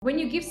When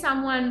you give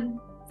someone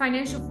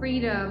financial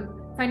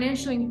freedom,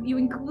 you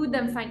include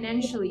them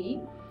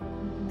financially,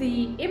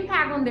 the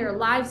impact on their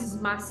lives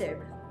is massive.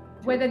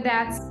 Whether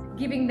that's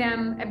giving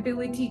them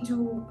ability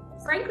to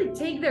frankly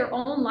take their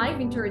own life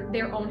into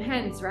their own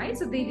hands, right?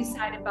 So they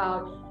decide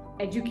about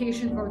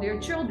education for their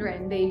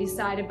children. They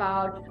decide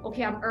about,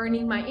 okay, I'm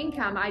earning my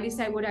income. I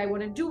decide what I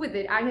want to do with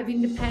it. I have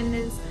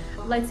independence,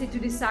 let's say, to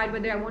decide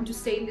whether I want to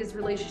stay in this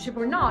relationship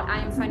or not.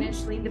 I am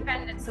financially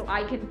independent, so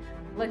I can,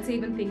 let's say,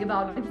 even think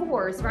about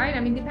divorce, right? I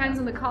mean, depends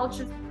on the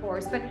culture, of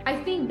course, but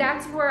I think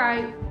that's where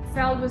I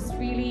felt was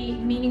really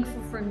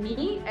meaningful for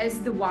me as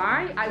the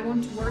why I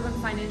want to work on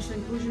financial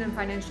inclusion and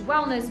financial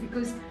wellness,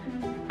 because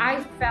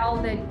I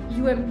felt that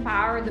you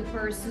empower the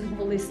person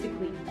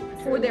holistically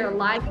for their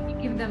life. You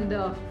give them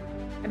the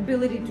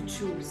ability to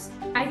choose.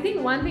 I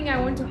think one thing I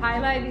want to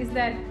highlight is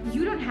that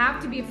you don't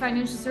have to be a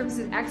financial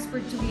services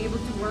expert to be able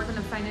to work on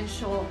a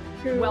financial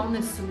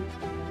wellness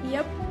solution.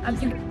 Yep.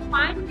 You can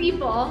find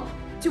people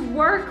to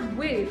work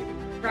with,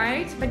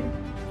 right? But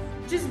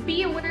just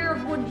be aware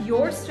of what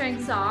your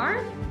strengths are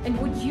and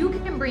what you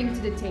can bring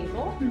to the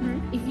table.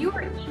 If you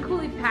are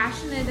equally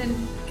passionate and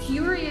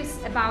curious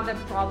about the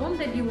problem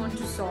that you want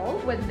to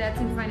solve, whether that's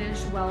in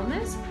financial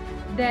wellness,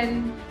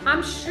 then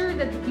I'm sure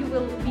that you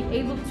will be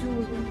able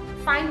to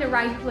find the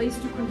right place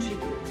to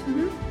contribute.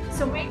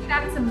 So maybe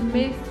that's a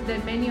myth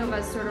that many of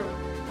us sort of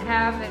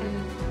have,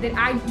 and that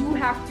I do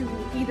have to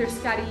either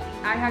study,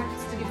 I have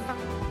to study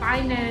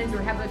finance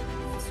or have a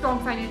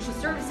strong financial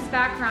services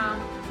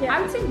background. I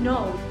would say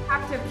no, you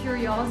have to have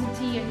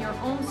curiosity and your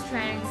own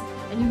strengths,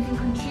 and you can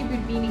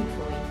contribute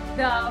meaningfully.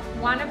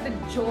 One of the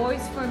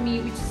joys for me,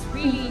 which is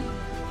really,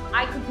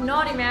 I could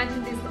not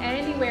imagine this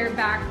anywhere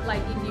back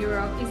like in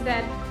Europe, is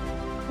that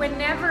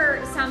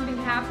whenever something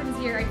happens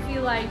here, I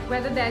feel like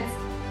whether that's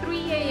 3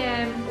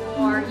 a.m.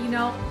 or, you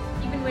know,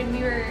 even when we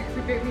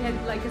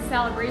had like a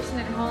celebration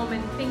at home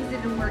and things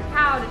didn't work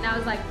out, and I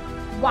was like,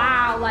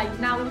 wow, like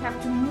now we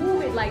have to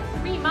move it like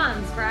 3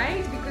 months,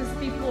 right? Because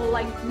people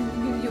like,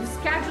 you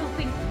schedule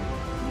things,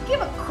 you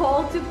give a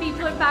call to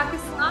people in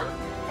Pakistan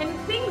and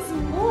things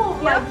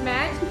move like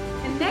magic.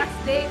 And next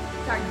day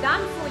things are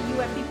done for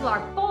you, and people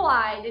are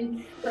polite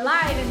and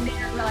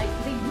they're like,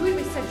 they do it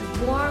with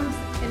such warmth,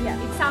 and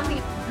it's something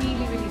I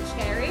really, really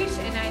cherish.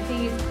 And I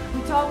think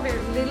we talk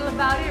very little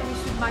about it. We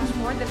should much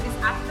more, that this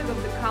aspect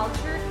of the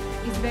culture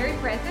is very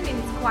present and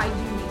it's quite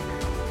unique.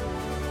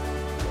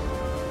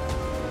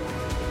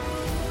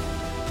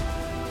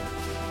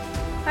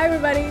 Hi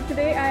everybody,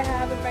 today I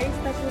have a very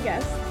special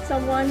guest,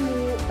 someone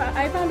who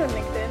I found on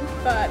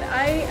LinkedIn, but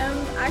I am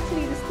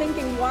actually just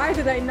thinking, why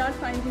did I not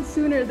find you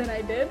sooner than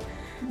I did?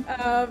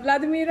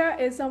 Vladimira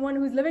is someone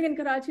who's living in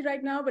Karachi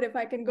right now, but if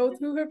I can go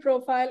through her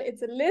profile,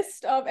 it's a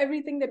list of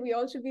everything that we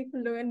all should be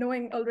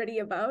knowing already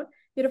about.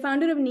 You're a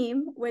founder of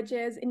Neem, which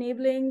is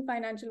enabling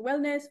financial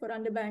wellness for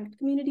underbanked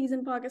communities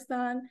in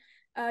Pakistan.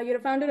 You're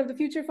a founder of the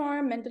Future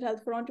Farm, Mental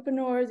Health for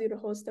Entrepreneurs. You're a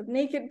host of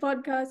Naked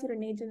Podcast. You're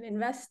an angel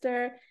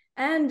investor.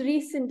 And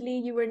recently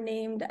you were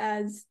named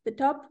as the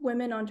top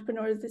women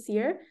entrepreneurs this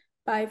year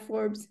by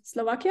Forbes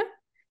Slovakia.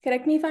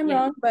 Correct me if I'm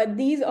wrong, but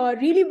these are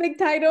really big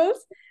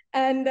titles.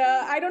 And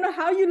I don't know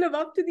how you live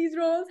up to these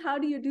roles. How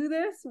do you do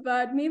this?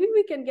 But maybe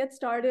we can get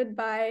started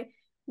by,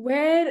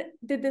 where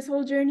did this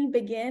whole journey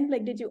begin?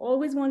 Like, did you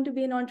always want to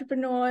be an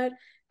entrepreneur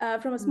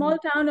from a small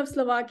town of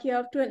Slovakia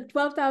of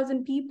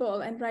 12,000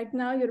 people? And right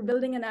now you're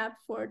building an app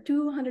for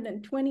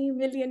 220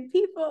 million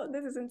people.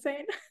 This is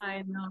insane.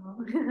 I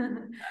know.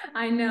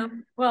 I know.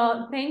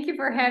 Well, thank you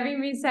for having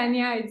me,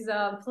 Sanya. It's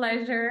a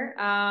pleasure.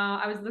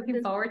 I was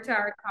looking forward to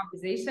our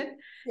conversation.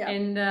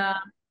 And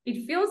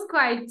it feels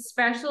quite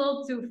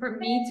special for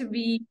me to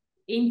be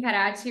in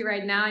Karachi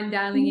right now and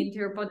dialing into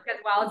your podcast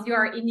while you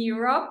are in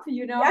Europe,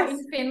 you know,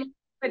 in Finland,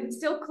 but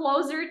still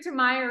closer to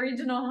my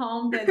original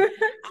home than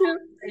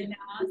right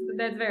now. So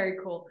that's very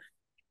cool.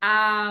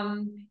 I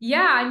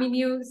mean,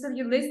 you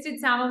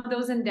listed some of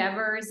those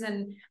endeavors,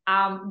 and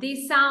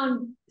these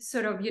sound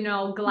sort of, you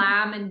know,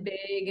 glam and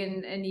big,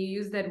 and you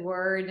use that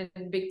word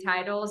and big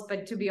titles,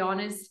 but to be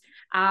honest,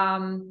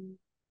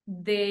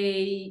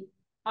 they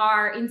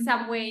are in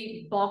some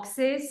way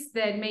boxes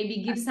that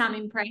maybe give some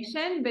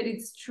impression, but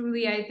it's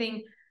truly, I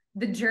think,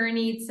 the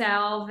journey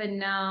itself.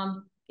 And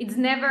it's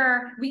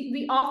never,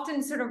 we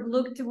often sort of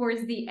look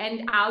towards the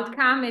end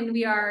outcome and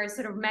we are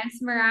sort of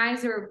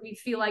mesmerized, or we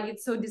feel like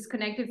it's so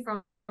disconnected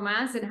from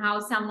us and how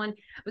someone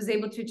was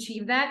able to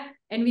achieve that,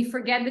 and we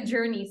forget the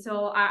journey.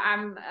 So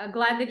I'm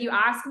glad that you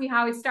asked me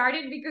how it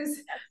started, because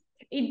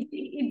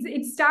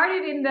it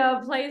started in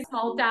the place,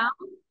 small town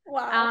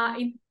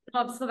in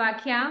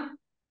Slovakia.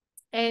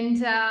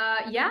 And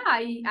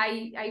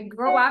I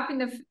grew up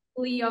in a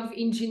family of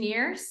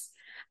engineers.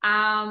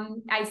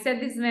 I said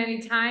this many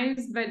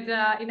times, but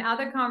in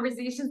other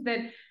conversations,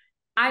 that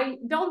I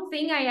don't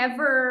think I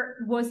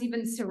ever was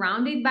even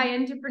surrounded by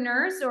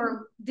entrepreneurs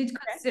or did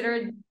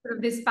consider sort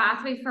of this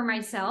pathway for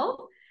myself.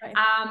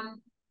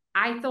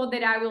 I thought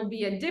that I will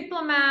be a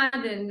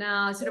diplomat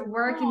and sort of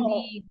work in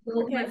the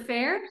global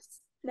affairs.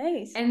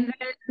 Nice. And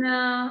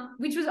then,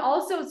 which was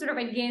also sort of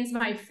against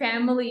my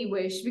family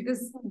wish,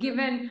 because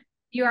given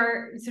you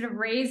are sort of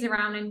raised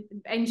around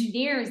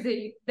engineers,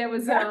 there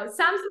was some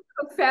sort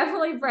of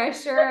family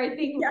pressure. I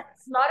think a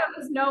lot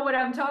of us know what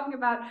I'm talking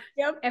about,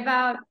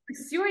 about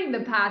pursuing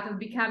the path of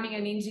becoming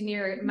an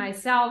engineer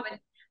myself.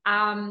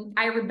 And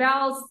I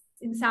rebelled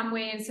in some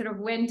way and sort of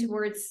went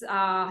towards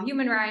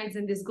human rights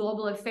and these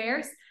global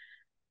affairs.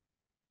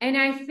 And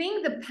I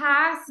think the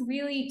path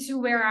really to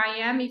where I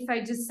am, if I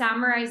just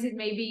summarize it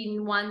maybe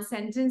in one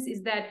sentence,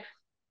 is that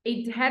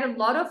it had a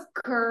lot of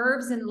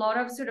curves and a lot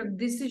of sort of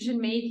decision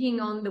making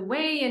on the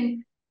way,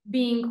 and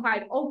being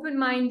quite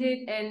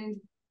open-minded, and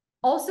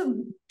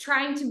also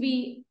trying to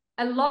be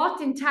a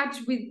lot in touch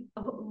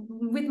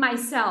with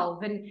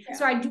myself. And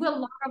so I do a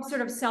lot of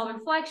sort of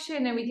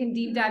self-reflection, and we can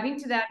deep dive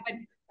into that. But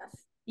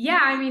yeah,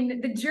 I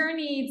mean, the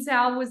journey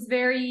itself was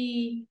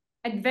very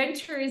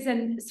adventurous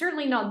and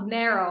certainly not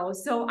narrow.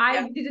 So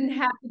I didn't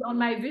have it on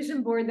my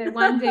vision board that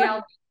one day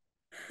I'll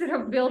be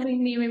sort of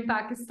building Neem in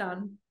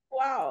Pakistan.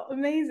 Wow,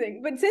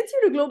 amazing. But since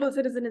you're a global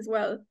citizen as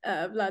well,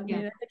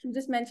 Vladimira, like you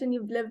just mentioned,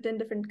 you've lived in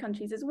different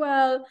countries as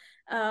well.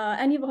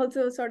 And you've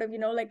also sort of,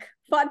 like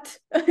fought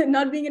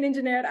not being an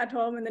engineer at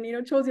home, and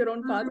then, chose your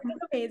own path.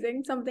 It's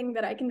amazing, something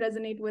that I can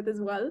resonate with as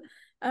well.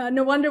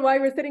 No wonder why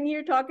we're sitting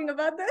here talking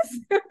about this,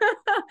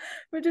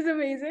 which is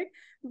amazing.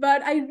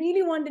 But I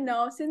really want to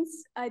know,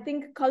 since I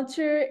think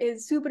culture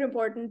is super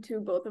important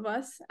to both of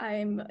us,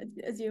 I'm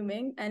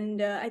assuming,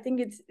 and I think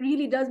it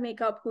really does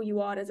make up who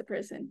you are as a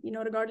person,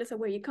 regardless of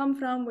where you come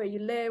from, where you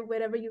live,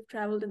 wherever you've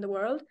traveled in the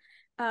world.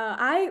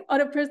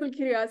 Out of personal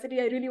curiosity,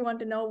 I really want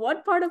to know,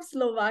 what part of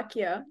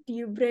Slovakia do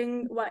you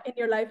bring in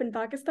your life in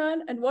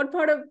Pakistan, and what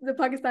part of the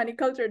Pakistani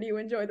culture do you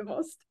enjoy the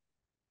most?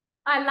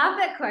 I love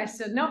that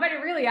question. Nobody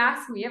really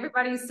asked me.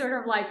 Everybody's sort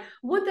of like,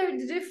 what are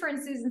the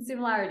differences and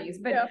similarities?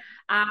 But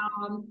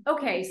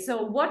okay,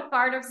 so what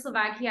part of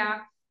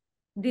Slovakia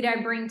did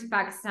I bring to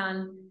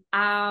Pakistan?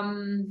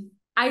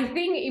 I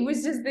think it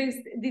was just this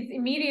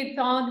immediate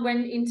thought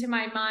went into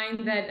my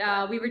mind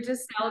that we were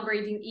just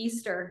celebrating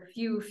Easter a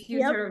few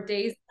sort of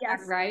days back,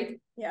 right?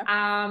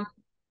 Yeah.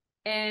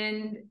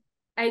 And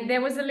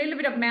there was a little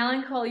bit of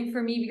melancholy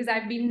for me, because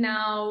I've been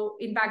now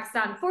in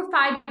Pakistan for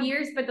 5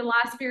 years, but the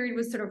last period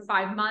was sort of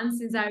 5 months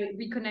since I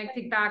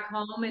reconnected back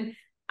home. And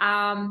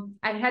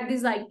I had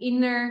this like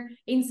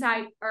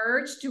inside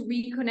urge to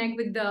reconnect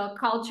with the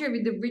culture,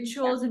 with the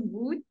rituals and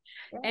roots.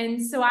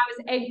 And so I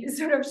was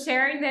sort of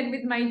sharing that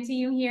with my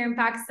team here in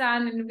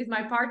Pakistan, and with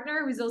my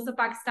partner, who's also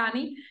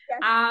Pakistani.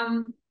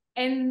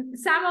 And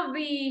some of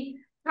the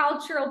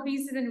cultural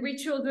pieces and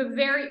rituals were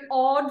very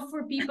odd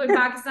for people in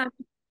Pakistan.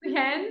 But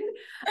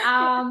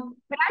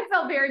I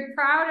felt very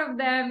proud of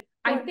them.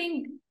 I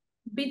think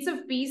bits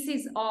of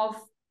pieces of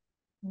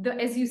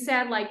as you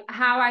said, like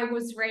how I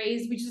was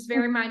raised, which is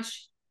very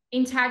much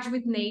in touch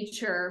with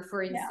nature,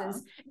 for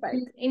instance.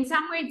 In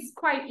some ways, it's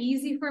quite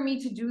easy for me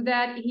to do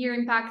that here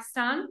in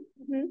Pakistan.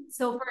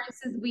 So for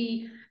instance,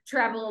 we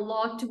travel a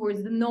lot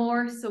towards the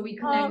north, so we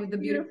connect with the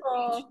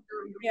beautiful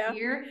nature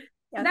here.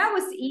 So that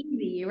was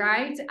easy,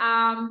 right?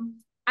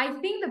 I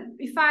think that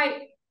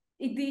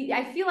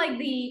I feel like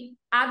the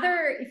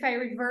other, if I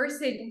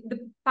reverse it,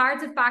 the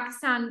parts of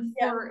Pakistan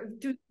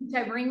to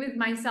I bring with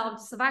myself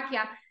to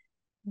Slovakia,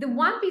 the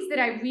one piece that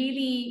I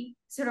really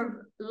sort of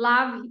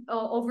love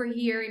over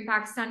here in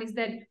Pakistan is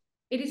that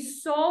it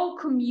is so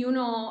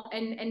communal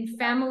and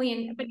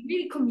family, but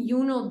really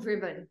communal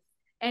driven.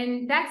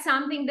 And that's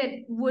something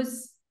that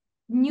was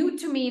new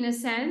to me in a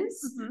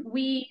sense.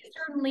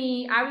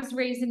 I was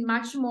raised in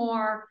much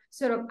more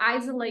sort of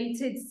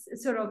isolated,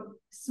 sort of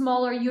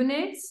smaller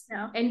units,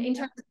 and in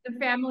terms of the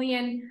family.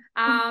 And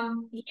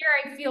here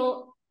I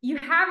feel you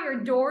have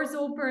your doors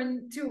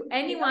open to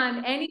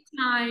anyone,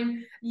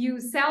 anytime. You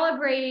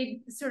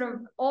celebrate sort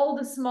of all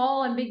the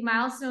small and big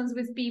milestones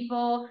with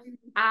people.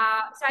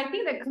 So I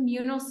think that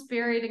communal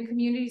spirit and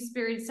community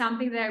spirit is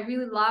something that I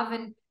really love.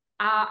 And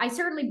I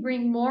certainly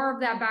bring more of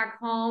that back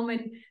home.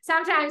 And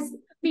sometimes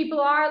people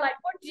are like,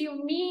 what do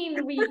you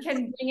mean we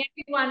can bring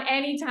everyone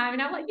anytime?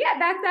 And I'm like, yeah,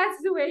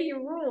 that's the way you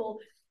rule.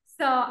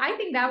 So I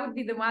think that would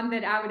be the one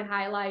that I would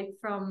highlight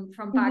from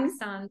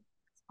Pakistan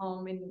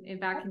home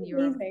back in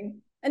Europe.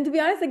 And to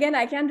be honest, again,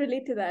 I can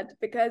relate to that,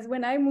 because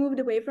when I moved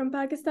away from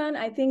Pakistan,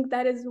 I think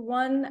that is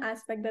one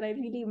aspect that I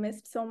really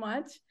missed so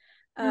much,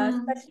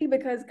 especially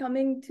because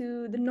coming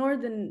to the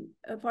northern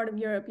part of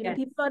Europe,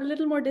 people are a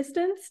little more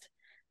distanced.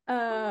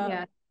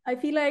 I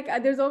feel like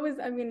there's always,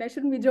 I mean, I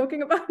shouldn't be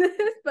joking about this,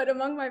 but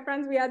among my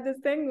friends, we had this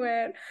thing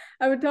where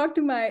I would talk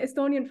to my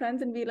Estonian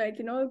friends and be like,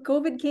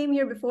 COVID came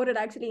here before it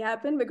actually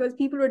happened, because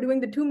people were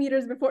doing the 2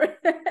 meters before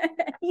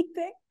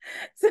anything.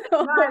 So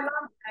no, I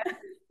love that.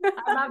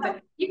 I love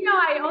it.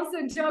 I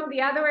also joke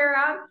the other way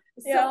around.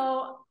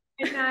 So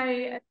when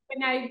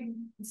I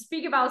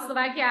speak about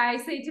Slovakia, I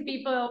say to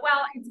people,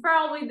 well, it's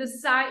probably the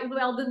size,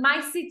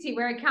 my city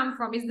where I come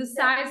from is the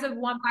size of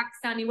one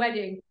Pakistani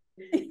wedding.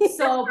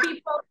 So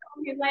people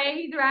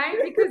delayed, right?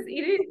 Because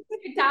it is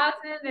 2000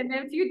 and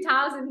then a few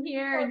thousand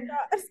here. Oh, And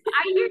God.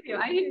 I hear you.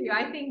 I hear you.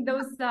 I think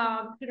those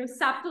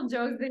subtle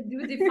jokes that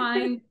do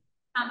define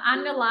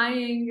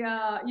underlying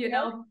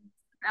Yep.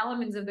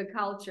 elements of the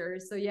culture.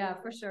 So yeah,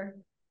 for sure.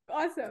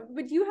 Awesome.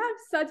 But you have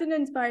such an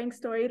inspiring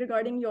story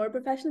regarding your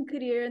professional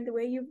career and the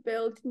way you've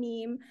built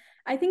Neem.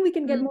 I think we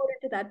can get more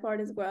into that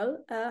part as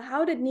well.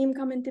 How did Neem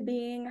come into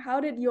being? How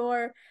did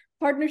your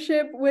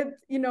partnership with,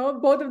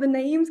 both of the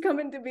names come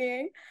into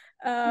being?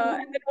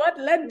 And then what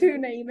led to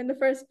Neem in the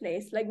first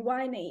place? Like,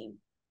 why Neem?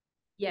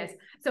 Yes.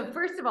 So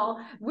first of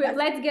all, Yes.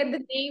 let's get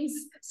the names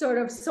sort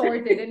of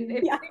sorted and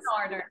in Yes.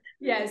 order.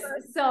 Yes.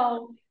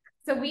 So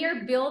we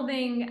are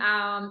building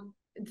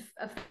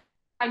a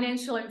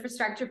financial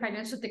infrastructure,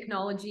 financial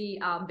technology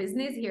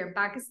business here in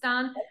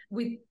Pakistan.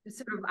 With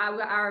sort of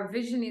our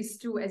vision is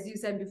to, as you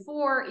said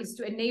before, is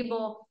to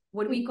enable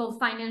what we call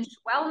financial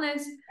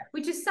wellness,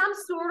 which is some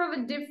sort of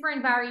a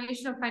different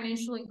variation of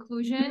financial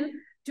inclusion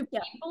to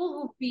people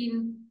who've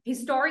been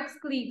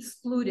historically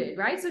excluded,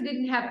 right? So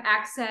didn't have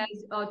access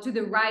to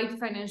the right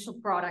financial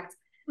products.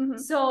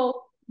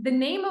 So the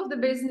name of the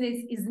business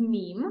is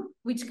Neem,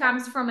 which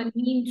comes from a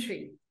neem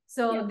tree.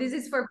 So this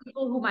is for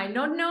people who might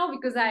not know,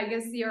 because I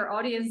guess your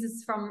audience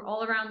is from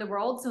all around the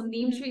world. So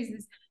neem tree is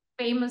this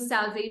famous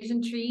South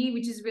Asian tree,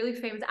 which is really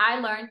famous. I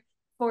learned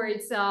for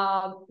its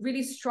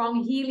really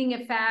strong healing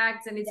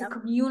effects, and it's a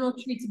communal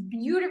tree. It's a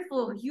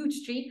beautiful,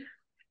 huge tree.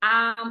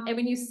 And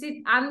when you sit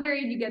under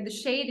it, you get the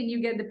shade and you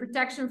get the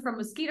protection from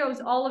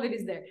mosquitoes. All of it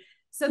is there.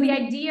 So the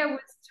idea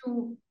was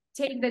to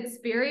take that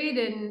spirit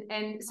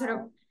and sort of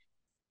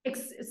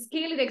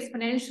scale it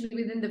exponentially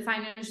within the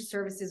financial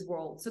services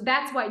world. So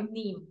that's why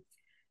Neem.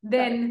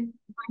 Then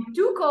my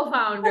two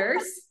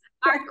co-founders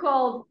are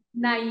called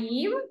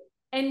Naeem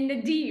and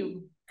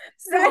Nadeem.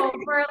 So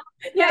for a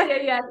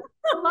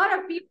lot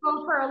of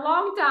people for a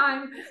long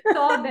time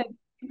thought that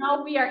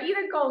we are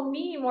either called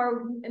Neem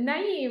or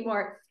Naeem,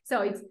 or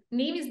so it's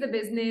Neem is the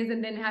business,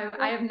 and then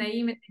I have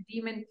Naeem and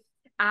Nadeem,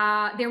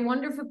 and they're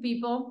wonderful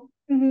people.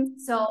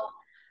 So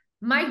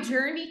my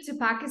journey to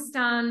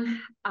Pakistan,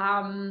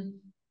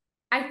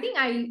 I think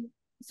I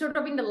sort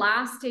of in the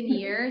last 10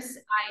 years,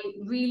 I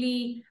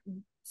really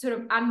sort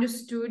of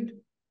understood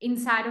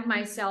inside of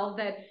myself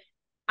that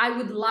I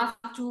would love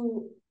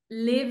to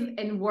live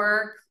and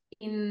work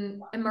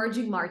in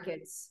emerging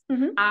markets.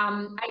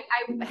 I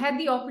had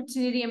the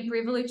opportunity and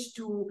privilege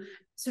to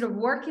sort of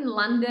work in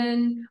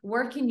London,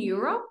 work in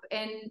Europe.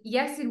 And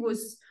yes, it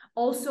was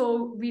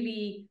also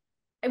really,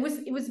 it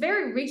was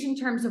very rich in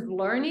terms of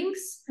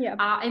learnings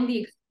and the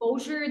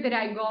exposure that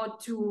I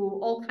got to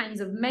all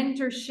kinds of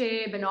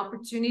mentorship and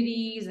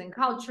opportunities and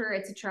culture,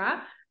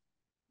 etc.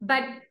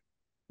 But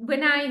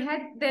when I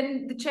had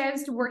then the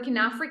chance to work in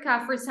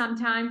Africa for some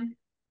time,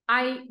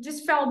 I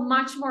just felt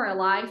much more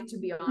alive, to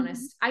be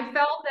honest. I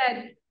felt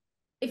that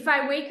if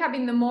I wake up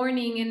in the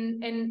morning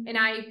and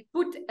I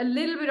put a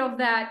little bit of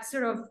that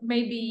sort of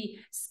maybe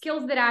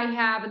skills that I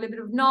have, a little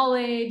bit of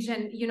knowledge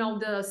and,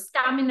 the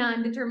stamina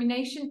and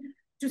determination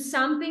to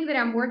something that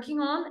I'm working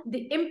on,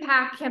 the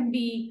impact can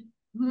be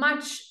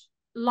much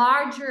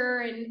larger.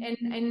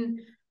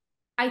 And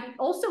I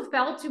also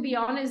felt, to be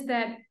honest,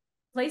 that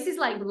places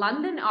like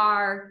London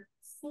are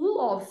full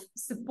of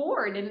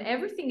support and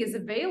everything is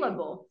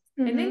available.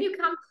 And then you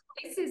come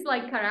to places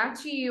like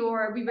Karachi,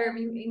 or we were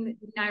in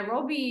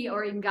Nairobi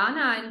or in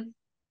Ghana, and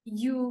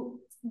you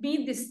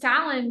meet this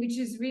talent which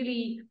is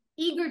really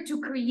eager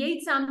to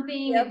create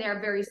something, and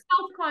they're very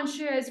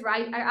self-conscious,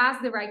 right? I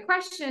ask the right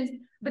questions,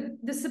 but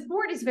the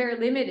support is very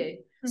limited.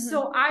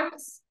 So I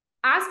was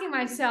asking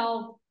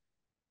myself,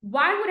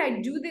 why would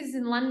I do this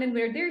in London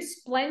where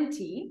there's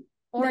plenty,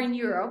 or in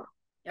Europe,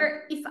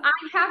 where if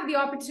I have the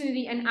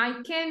opportunity and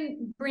I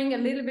can bring a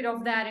little bit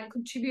of that and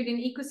contribute in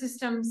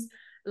ecosystems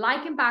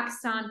like in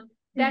Pakistan,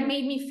 that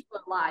made me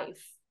feel alive.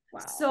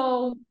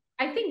 So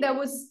I think that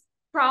was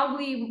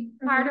probably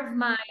part of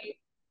my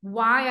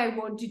why I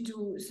wanted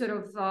to sort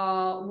of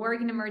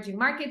work in emerging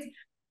markets.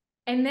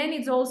 And then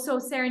it's also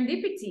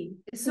serendipity.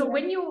 So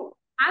when you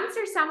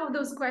answer some of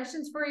those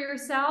questions for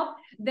yourself,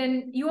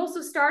 then you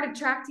also start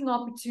attracting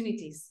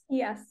opportunities.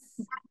 Yes.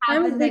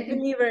 I'm a big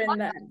believer in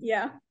that.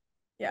 Yeah,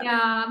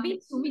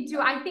 me too.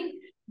 I think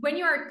when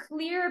you are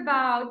clear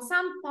about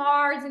some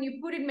parts and you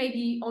put it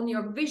maybe on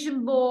your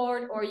vision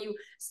board, or you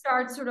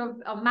start sort of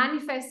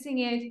manifesting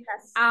it,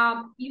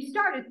 you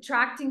start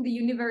attracting the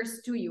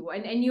universe to you,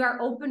 and you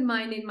are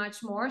open-minded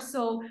much more.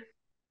 So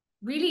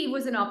really, it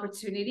was an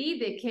opportunity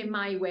that came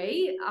my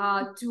way.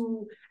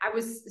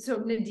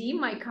 Nadeem,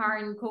 my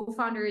current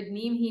co-founder at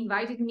Neem, he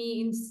invited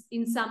me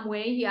in some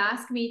way. He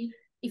asked me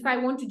if I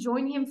want to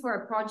join him for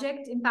a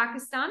project in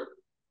Pakistan.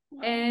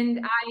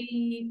 And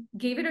I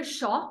gave it a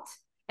shot.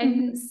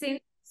 And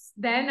since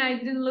then, I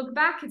didn't look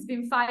back. It's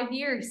been 5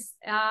 years.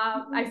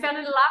 I fell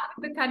in love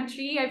with the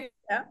country. I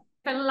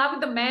fell in love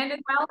with the man as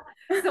well.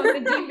 So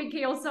Nadeem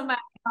became also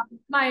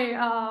my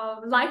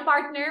life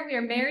partner. We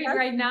are married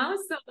right now.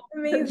 So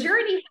the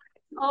journey has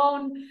its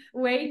own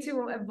way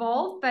to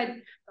evolve. But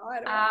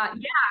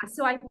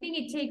so I think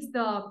it takes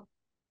the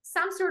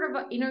some sort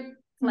of inner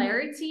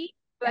clarity,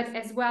 but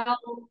as well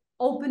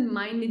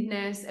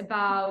open-mindedness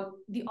about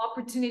the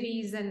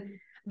opportunities and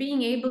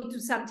being able to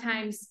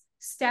sometimes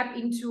step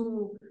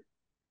into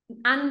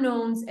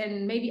unknowns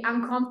and maybe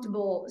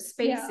uncomfortable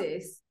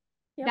spaces.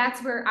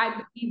 That's where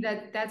I believe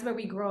that's where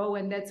we grow,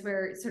 and that's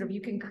where sort of you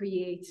can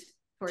create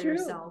for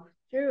yourself.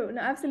 True.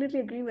 No,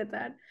 absolutely agree with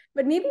that.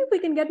 But maybe if we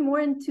can get more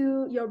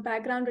into your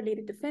background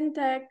related to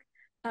fintech,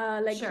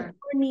 like before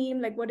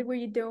Neem, like what were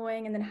you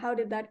doing, and then how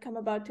did that come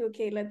about to,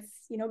 okay, let's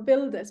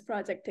build this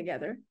project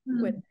together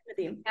with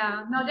Neem?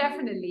 Yeah, no,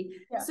 definitely.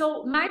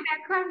 So my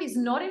background is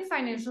not in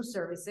financial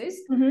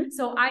services.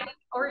 So I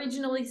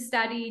originally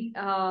studied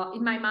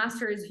in my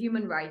master's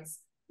human rights.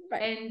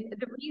 And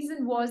the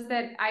reason was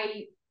that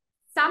I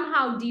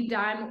somehow deep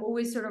down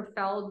always sort of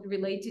felt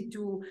related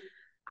to,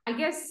 I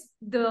guess,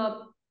 the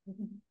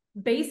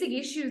basic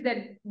issues that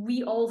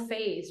we all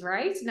face,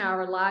 right, in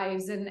our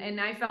lives.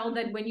 And I felt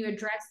that when you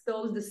address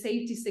those, the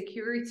safety,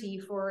 security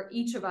for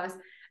each of us,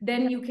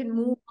 then you can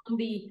move on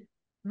the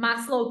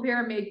Maslow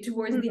pyramid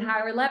towards the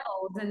higher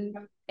levels. And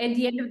at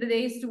the end of the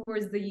day, it's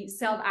towards the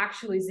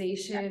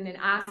self-actualization and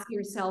ask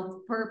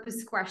yourself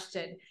purpose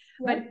question.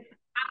 But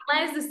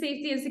unless the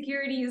safety and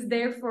security is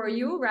there for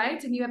you,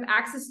 right, and you have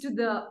access to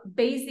the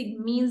basic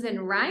means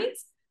and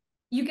rights,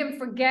 you can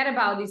forget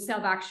about the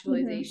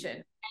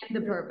self-actualization and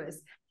the purpose.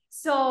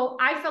 So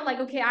I felt like,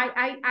 okay,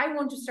 I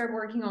want to start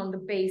working on the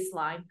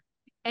baseline.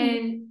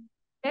 And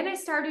then I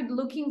started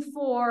looking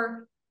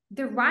for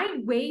the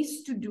right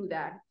ways to do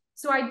that.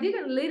 So I did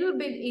a little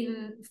bit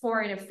in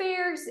foreign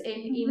affairs and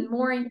in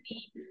more in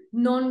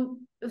the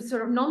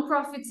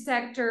non-profit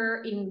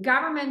sector, in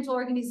governmental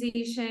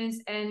organizations.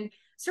 And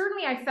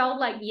certainly I felt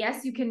like,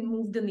 yes, you can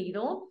move the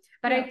needle.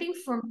 But I think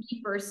for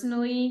me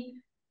personally,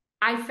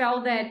 I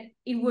felt that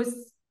it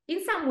was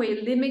in some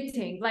way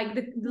limiting, like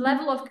the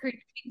level of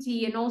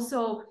creativity and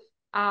also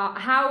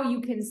how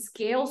you can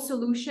scale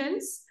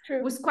solutions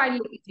was quite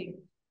limiting.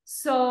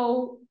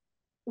 So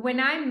when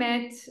I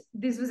met,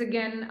 this was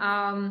again,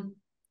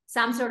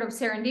 some sort of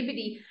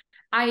serendipity,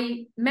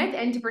 I met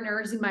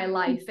entrepreneurs in my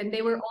life, and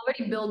they were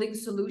already building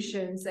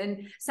solutions,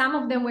 and some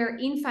of them were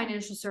in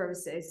financial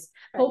services,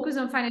 focused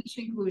on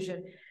financial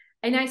inclusion.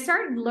 And I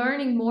started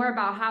learning more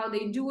about how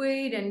they do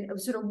it and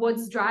sort of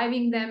what's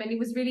driving them. And it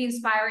was really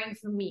inspiring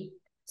for me.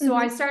 So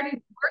I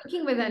started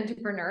working with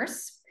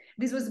entrepreneurs.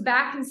 This was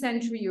back in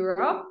Central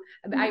Europe.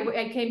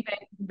 I came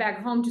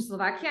back home to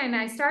Slovakia, and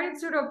I started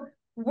sort of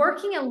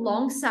working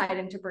alongside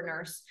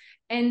entrepreneurs.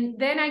 And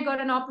then I got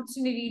an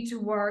opportunity to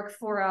work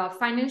for a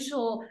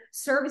financial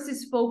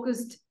services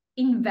focused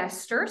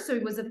investor. So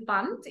it was a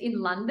fund in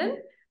London.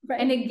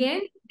 And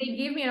again, they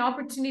gave me an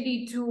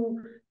opportunity to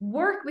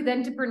work with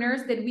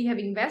entrepreneurs that we have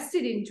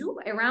invested into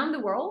around the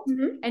world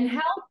and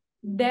help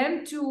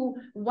them to,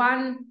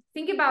 one,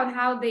 think about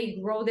how they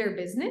grow their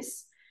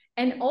business.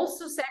 And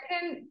also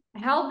second,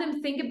 help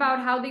them think about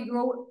how they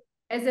grow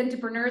as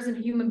entrepreneurs and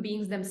human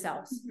beings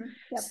themselves.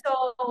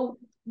 So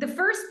the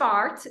first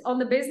part on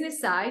the business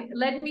side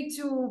led me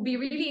to be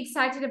really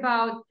excited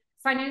about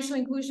financial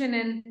inclusion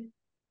and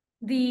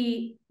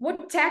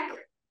what tech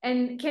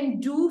and can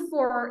do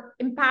for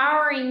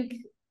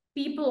empowering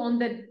people on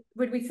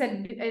what we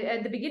said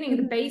at the beginning,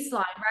 the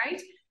baseline,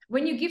 right?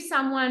 When you give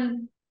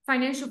someone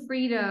financial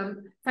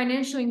freedom,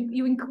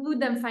 you include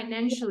them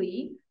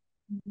financially,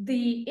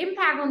 the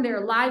impact on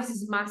their lives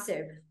is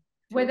massive.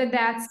 Whether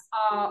that's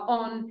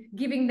on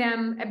giving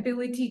them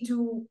ability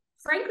to,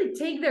 frankly,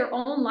 take their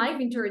own life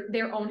into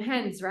their own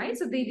hands, right?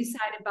 So they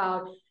decide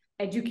about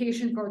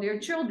education for their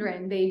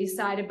children. They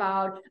decide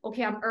about,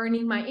 okay, I'm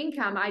earning my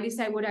income. I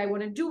decide what I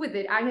want to do with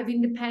it. I have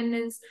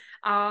independence,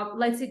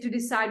 let's say, to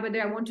decide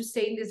whether I want to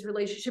stay in this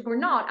relationship or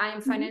not. I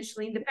am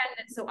financially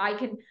independent, so I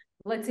can,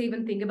 let's say,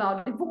 even think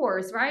about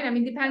divorce, right? I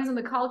mean, depends on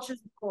the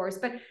cultures, of course.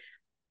 But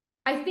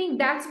I think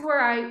that's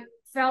where I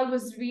felt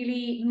was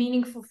really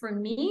meaningful for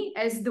me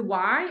as the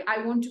why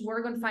I want to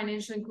work on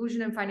financial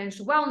inclusion and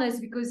financial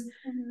wellness, because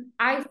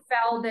I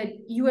felt that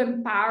you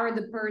empower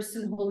the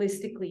person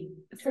holistically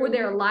for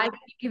their life.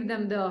 You give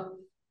them the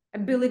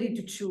ability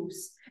to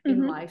choose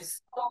in life.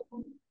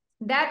 So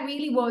that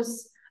really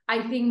was,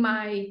 I think,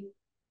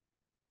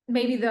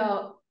 maybe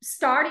the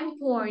starting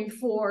point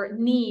for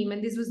Neem.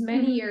 And this was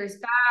many years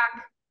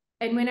back.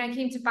 And when I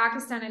came to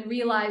Pakistan and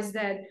realized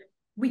that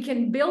we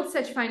can build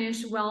such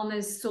financial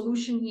wellness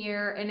solution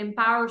here and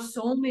empower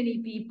so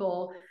many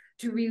people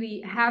to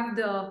really have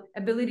the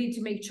ability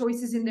to make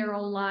choices in their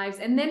own lives,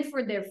 and then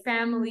for their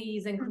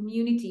families and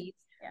communities,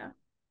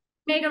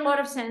 made a lot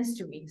of sense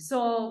to me.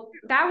 So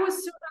that was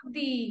sort of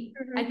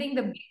I think,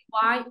 the big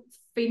why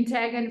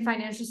fintech and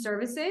financial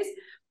services.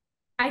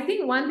 I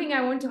think one thing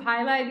I want to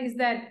highlight is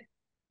that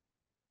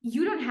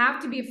you don't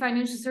have to be a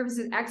financial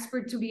services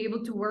expert to be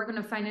able to work on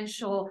a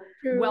financial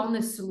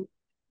wellness solution.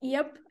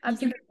 Yep,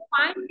 absolutely. You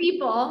can find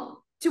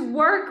people to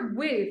work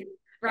with,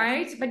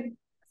 right? But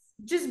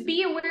just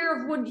be aware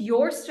of what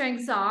your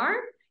strengths are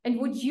and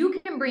what you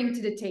can bring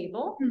to the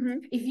table.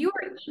 If you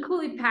are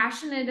equally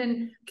passionate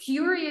and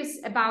curious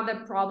about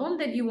the problem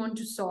that you want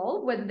to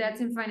solve, whether that's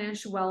in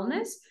financial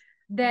wellness,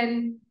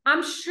 then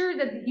I'm sure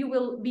that you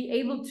will be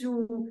able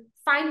to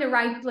find the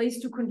right place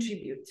to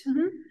contribute.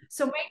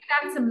 So maybe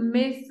that's a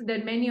myth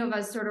that many of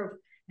us sort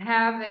of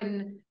have,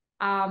 and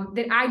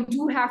that I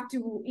do have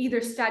to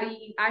either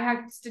study, I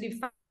have to study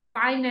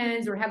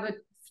finance or have a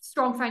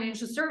strong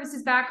financial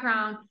services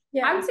background.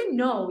 I would say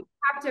no, you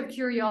have to have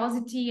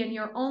curiosity and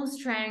your own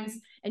strengths,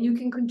 and you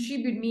can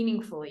contribute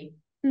meaningfully.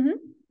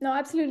 No,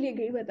 absolutely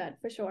agree with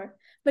that for sure.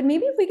 But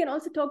maybe if we can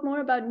also talk more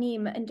about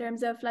Neem in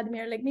terms of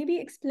Vladimir, like maybe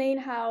explain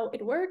how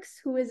it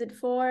works, who is it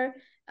for?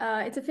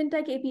 It's a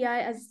fintech API,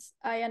 as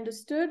I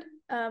understood,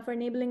 for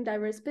enabling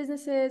diverse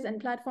businesses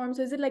and platforms.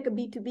 So is it like a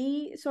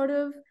B2B sort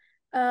of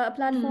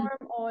platform,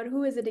 or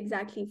who is it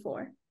exactly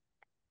for?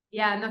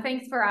 Yeah, no,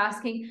 thanks for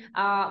asking.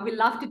 We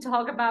love to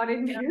talk about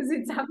it because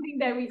it's something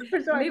that we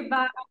live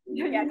by,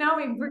 you know,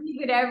 we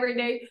breathe it every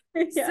day.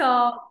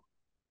 So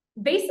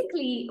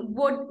basically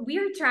what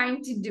we're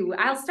trying to do,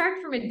 I'll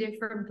start from a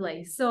different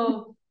place.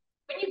 So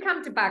when you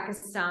come to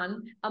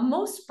Pakistan,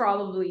 most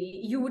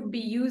probably you would be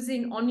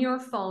using on your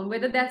phone,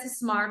 whether that's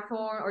a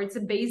smartphone or it's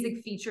a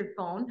basic featured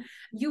phone,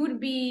 you would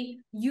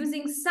be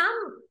using some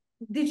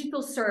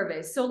digital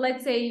service. So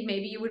let's say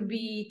maybe you would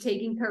be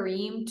taking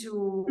Kareem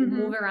to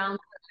move around.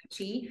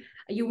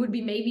 You would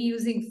be maybe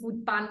using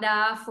Food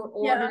Panda for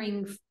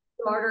ordering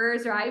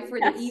orders, right, for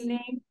the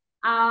evening.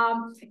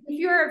 If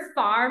you're a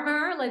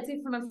farmer, let's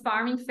say from a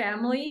farming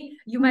family,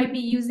 you might be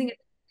using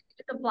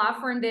a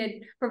platform that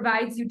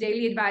provides you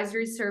daily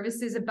advisory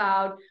services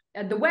about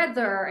the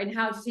weather and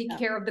how to take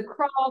care of the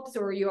crops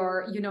or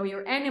your, you know,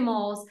 your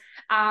animals.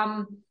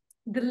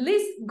 The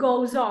list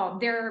goes on.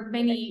 There are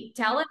many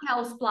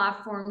telehealth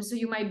platforms, so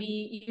you might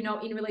be, you know,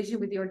 in relation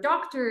with your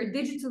doctor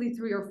digitally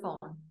through your phone.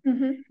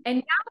 And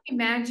now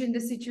imagine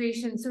the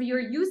situation. So you're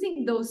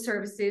using those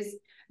services,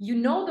 you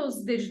know,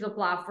 those digital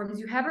platforms,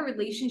 you have a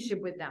relationship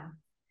with them.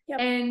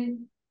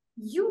 And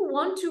you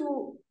want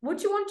to,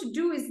 what you want to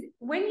do is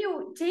when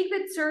you take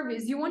that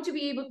service, you want to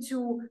be able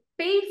to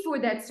pay for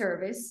that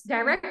service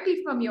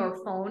directly from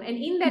your phone. And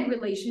in that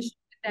relationship,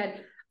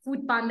 that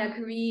Food Panda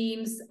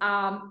Kareem's,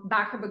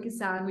 Bakar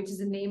Pakistan, which is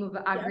the name of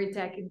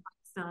agri-tech in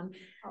Pakistan.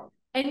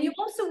 And you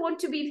also want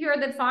to be, if you're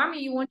the farmer,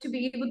 you want to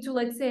be able to,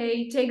 let's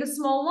say, take a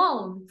small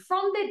loan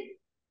from the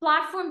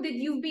platform that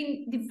you've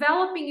been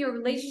developing your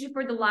relationship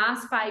for the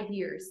last 5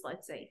 years,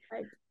 let's say.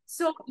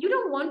 So you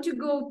don't want to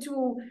go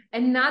to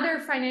another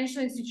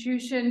financial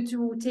institution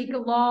to take a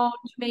loan,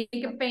 to make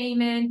a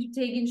payment, to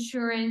take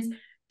insurance,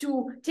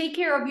 to take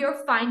care of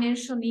your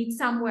financial needs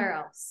somewhere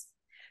else.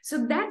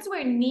 So that's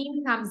where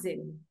Neem comes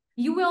in.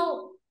 You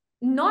will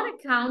not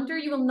encounter,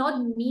 you will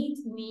not meet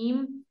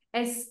Neem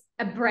as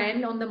a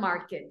brand on the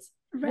market.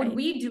 What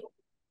we do,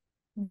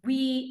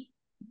 we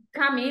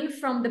come in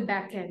from the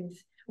back end.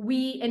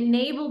 We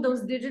enable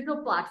those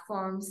digital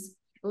platforms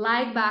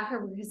like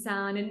Bakar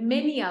Pakistan and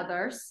many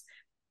others.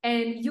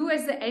 And you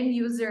as the end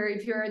user,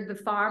 if you're the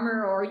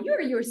farmer or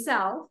you're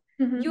yourself,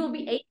 you'll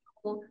be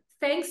able,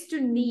 thanks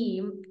to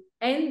Neem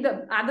and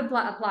the other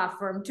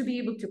platform, to be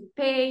able to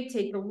pay,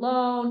 take a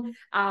loan,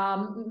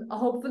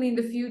 hopefully in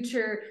the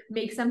future,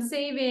 make some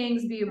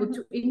savings, be able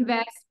to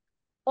invest,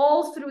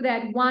 all through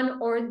that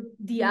one or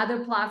the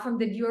other platform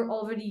that you're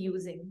already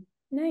using.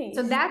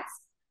 So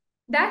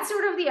that's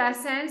sort of the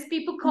essence.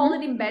 People call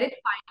it embedded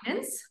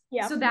finance.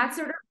 So that's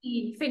sort of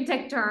the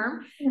fintech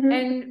term.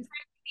 And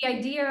the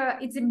idea,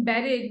 it's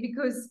embedded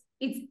because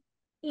it's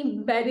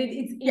embedded,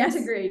 it's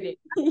integrated.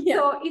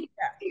 So it's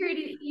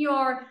integrated in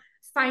your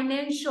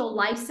financial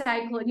life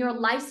cycle, in your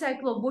life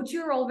cycle of what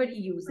you're already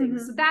using.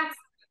 So that's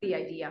the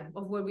idea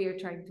of what we are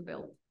trying to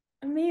build.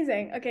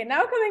 Amazing. Okay,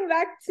 now coming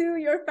back to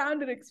your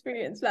founder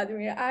experience,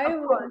 Vladimir, I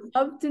would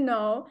love to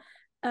know,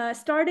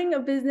 starting a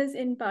business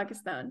in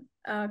Pakistan,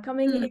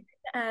 coming in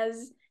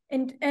as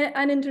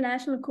an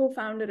international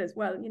co-founder as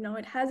well. You know,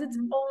 it has its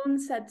own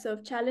sets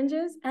of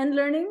challenges and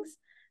learnings.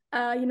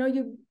 You know,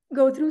 you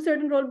go through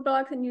certain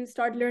roadblocks and you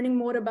start learning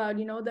more about,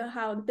 you know,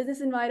 how the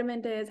business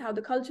environment is, how the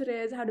culture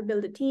is, how to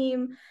build a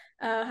team,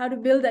 how to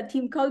build that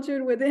team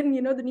culture within,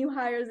 you know, the new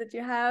hires that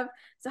you have.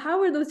 So how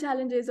were those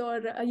challenges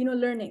or, you know,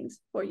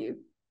 learnings for you?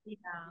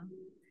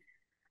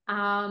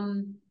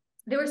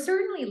 There were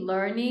certainly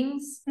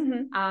learnings.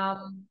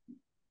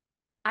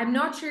 I'm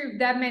not sure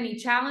that many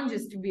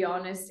challenges, to be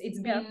honest. It's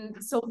been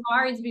so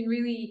far, it's been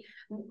really,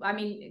 I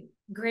mean,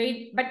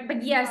 great,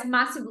 but yes,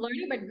 massive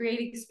learning, but great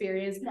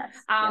experience.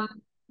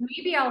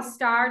 Maybe I'll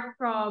start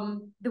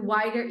from the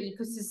wider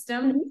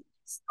ecosystem.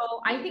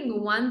 So I think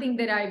one thing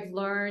that I've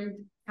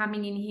learned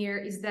coming in here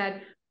is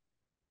that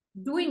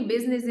doing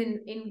business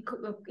in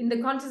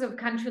the context of a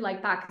country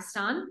like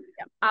Pakistan,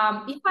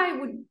 if I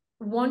would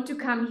want to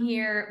come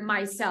here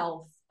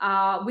myself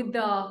with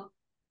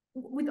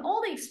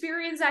all the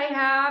experience I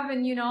have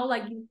and, you know,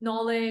 like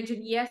knowledge,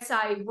 and yes,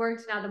 I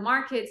worked in other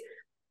markets,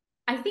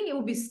 I think it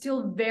would be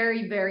still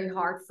very, very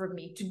hard for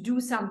me to do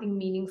something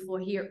meaningful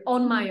here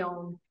on my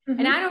own.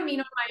 And I don't mean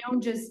on my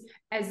own just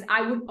as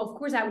I would, of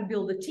course, I would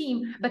build a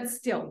team, but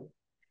still,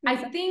 I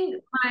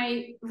think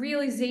my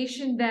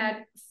realization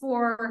that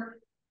for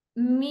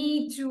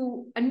me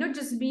to, and not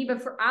just me,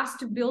 but for us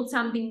to build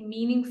something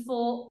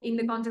meaningful in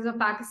the context of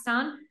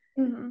Pakistan,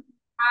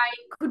 I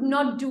could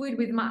not do it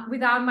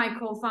without my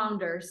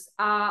co-founders.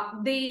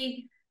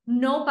 They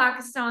know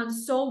Pakistan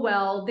so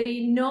well.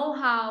 They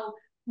know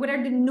what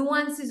are the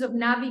nuances of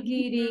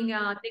navigating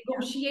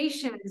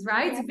negotiations,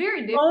 right? It's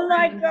very different. Oh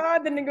my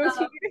God, the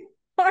negotiating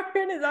part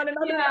is on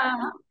another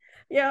level.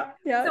 Yeah.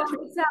 So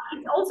it's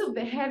also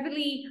the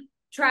heavily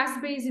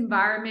trust-based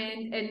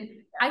environment. And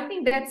I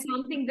think that's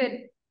something that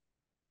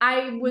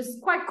I was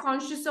quite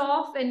conscious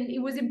of, and it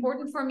was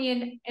important for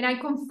me. And I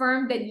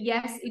confirmed that,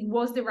 yes, it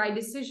was the right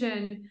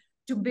decision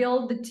to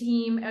build the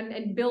team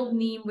and build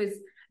Neem with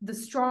the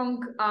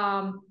strong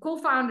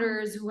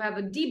co-founders who have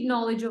a deep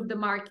knowledge of the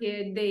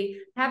market. They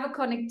have a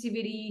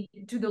connectivity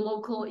to the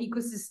local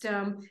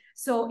ecosystem.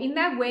 So in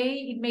that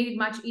way, it made it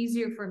much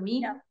easier for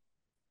me. Yeah.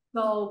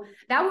 So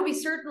that would be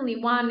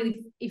certainly one.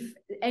 If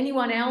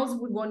anyone else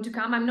would want to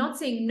come, I'm not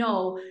saying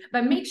no,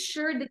 but make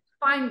sure that you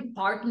find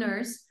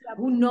partners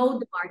who know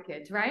the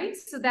market, right?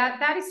 So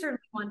that is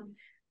certainly one.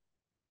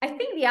 I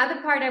think the other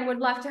part I would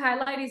love to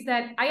highlight is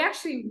that I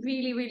actually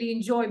really, really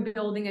enjoy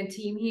building a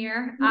team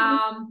here.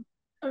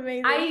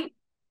 Amazing.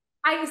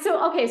 So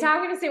I'm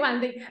going to say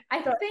one thing.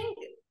 I think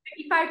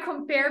if I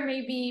compare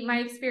maybe my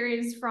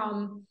experience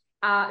from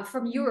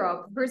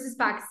Europe versus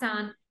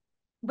Pakistan,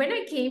 when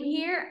I came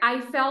here, I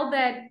felt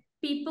that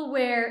people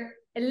were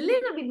a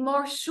little bit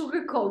more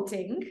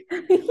sugarcoating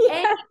any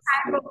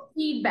type of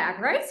feedback,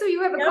 right? So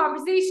you have a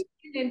conversation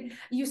and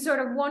you sort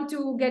of want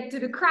to get to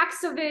the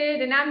crux of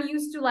it. And I'm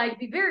used to like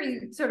be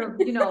very sort of,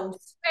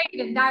 straight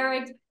and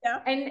direct.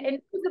 And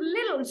it was a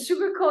little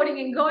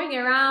sugarcoating and going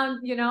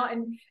around,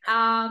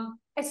 and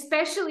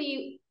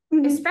especially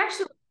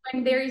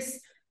when there is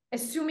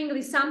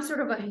assumingly some sort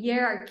of a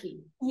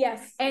hierarchy.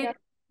 Yes. And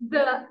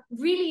the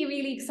really,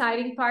 really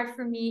exciting part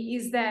for me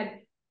is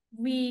that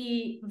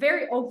we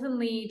very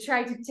openly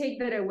try to take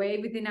that away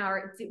within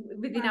our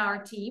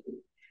team.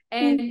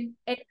 And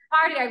the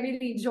part I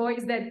really enjoy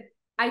is that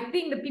I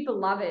think that people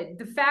love it.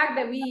 The fact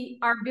that we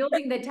are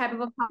building that type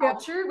of a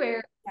culture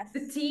where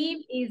the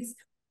team is,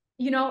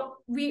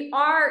 we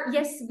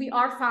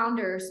are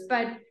founders,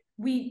 but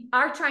we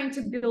are trying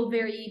to build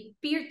very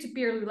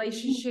peer-to-peer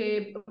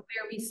relationship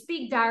where we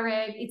speak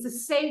direct. It's a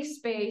safe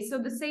space. So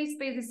the safe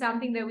space is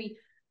something that we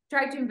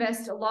try to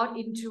invest a lot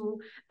into.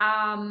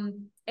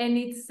 And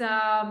it's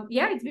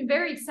been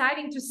very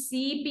exciting to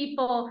see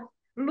people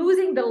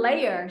losing the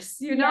layers,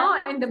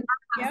 and the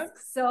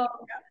masks. So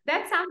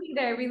that's something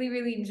that I really,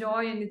 really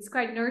enjoy. And it's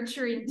quite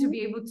nurturing to be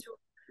able to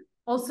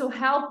also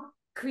help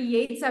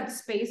create such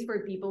space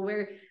for people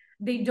where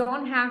they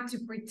don't have to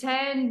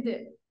pretend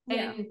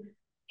and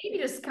maybe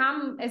just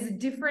come as a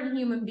different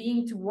human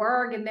being to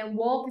work and then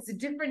walk as a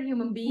different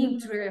human being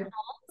to their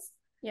homes.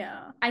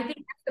 Yeah, I think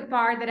that's the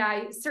part that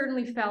I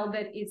certainly felt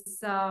that is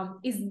a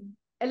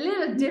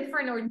little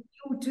different or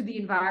new to the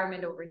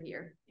environment over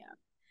here. Yeah,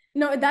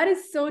 no, that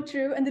is so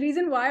true. And the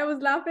reason why I was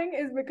laughing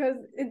is because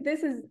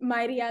this is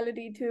my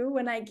reality too.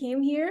 When I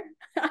came here,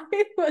 I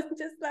was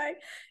just like,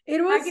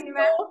 it was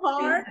so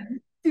hard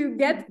to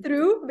get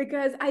through,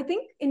 because I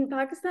think in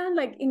Pakistan,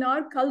 like in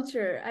our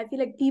culture, I feel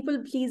like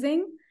people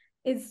pleasing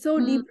is so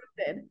deep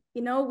rooted.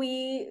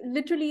 We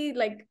literally,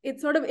 like,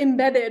 it's sort of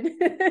embedded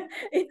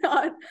in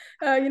our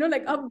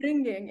like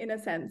upbringing, in a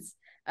sense.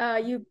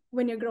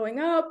 When you're growing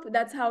up,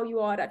 that's how you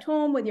are at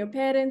home with your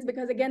parents,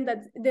 because again,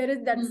 there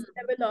is that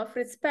level of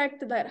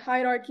respect, that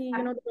hierarchy,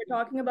 that we're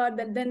talking about,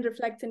 that then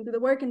reflects into the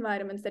work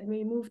environments that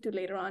we move to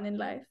later on in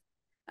life.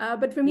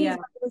 But for me, it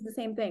was the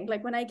same thing.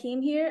 Like when I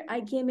came here,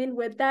 I came in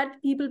with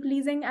that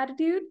people-pleasing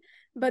attitude,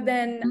 but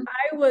then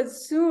I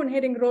was soon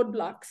hitting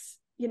roadblocks,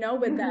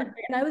 with that.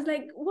 And I was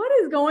like, what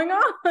is going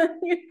on? But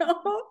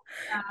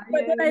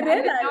then I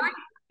realized,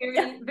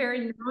 very,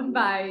 very known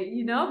by,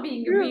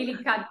 being really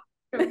cutthroat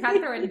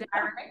and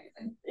direct.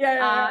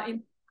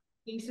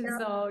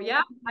 So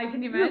I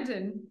can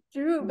imagine.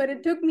 True, but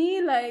it took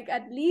me like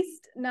at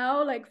least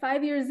now, like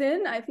 5 years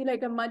in, I feel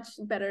like I'm much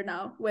better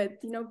now with,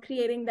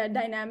 creating that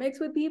dynamics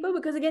with people,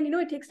 because again,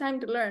 it takes time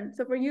to learn.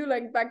 So for you,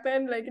 like back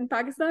then, like in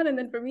Pakistan, and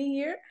then for me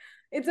here,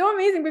 it's so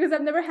amazing because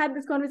I've never had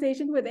this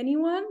conversation with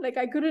anyone. Like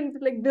I couldn't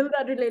like build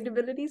that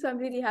relatability. So I'm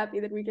really happy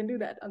that we can do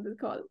that on this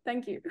call.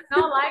 Thank you.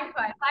 No,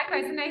 likewise.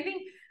 And I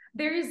think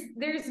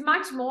there's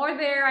much more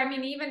there. I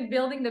mean, even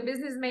building the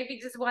business, maybe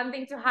just one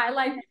thing to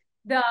highlight,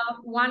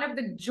 one of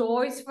the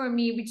joys for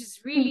me, which is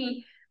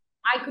really,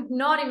 I could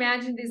not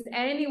imagine this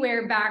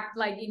anywhere back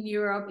like in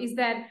Europe, is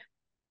that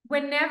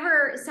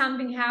whenever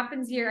something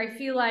happens here, I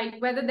feel like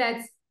whether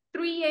that's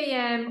 3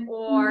 a.m.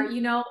 or,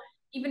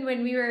 even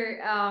when we were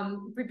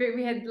prepared,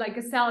 we had like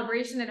a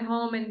celebration at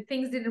home and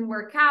things didn't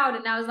work out.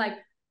 And I was like,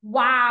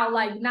 wow,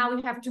 like now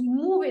we have to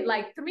move it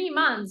like 3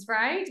 months,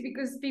 right?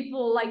 Because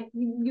people like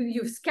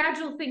you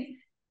schedule things.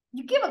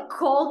 You give a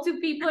call to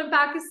people in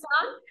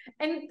Pakistan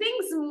and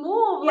things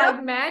move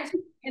like magic.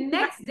 And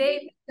next day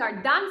things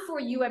are done for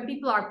you and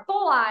people are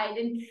polite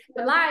and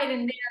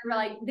they're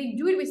like, they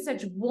do it with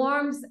such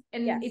warmth.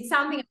 And it's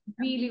something I'm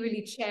really,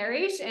 really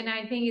cherish. And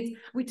I think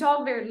we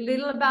talk very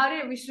little about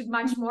it. We should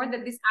much more,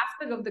 that this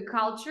aspect of the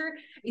culture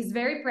is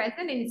very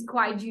present and it's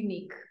quite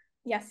unique.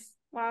 Yes.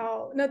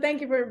 Wow. No,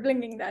 thank you for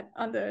bringing that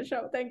on the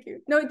show. Thank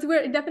you. No,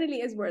 it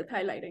definitely is worth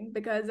highlighting,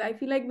 because I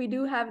feel like we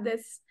do have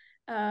this,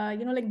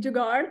 like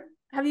jugaad.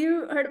 Have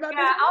you heard about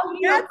this? Oh,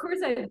 yeah, of course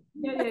I do.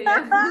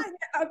 Yeah.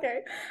 Okay.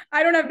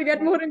 I don't have to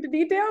get more into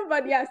detail,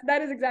 but yes,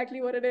 that is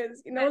exactly what it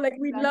is. Like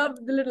we love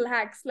the little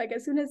hacks. Like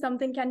as soon as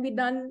something can be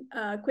done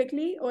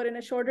quickly or in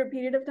a shorter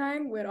period of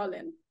time, we're all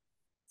in.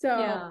 So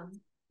yeah.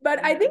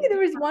 But I think there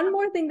was one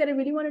more thing that I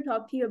really want to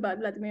talk to you about,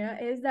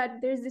 Vladimira, is that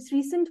there's this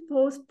recent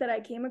post that I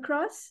came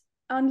across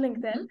on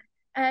LinkedIn.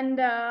 And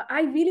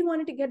I really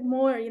wanted to get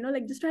more,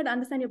 like just try to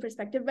understand your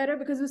perspective better,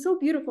 because it was so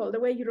beautiful the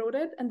way you wrote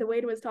it and the way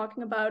it was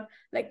talking about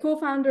like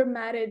co-founder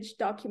marriage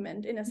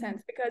document in a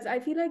sense, because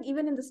I feel like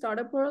even in the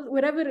startup world,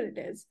 wherever it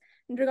is,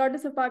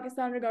 regardless of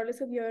Pakistan,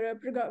 regardless of Europe,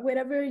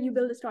 wherever you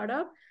build a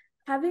startup,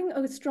 having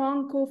a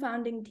strong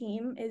co-founding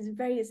team is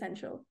very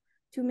essential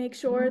to make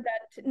sure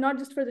that not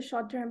just for the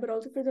short term, but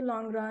also for the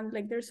long run,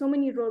 like there's so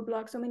many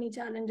roadblocks, so many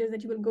challenges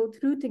that you will go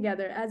through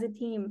together as a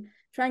team,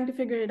 trying to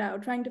figure it out,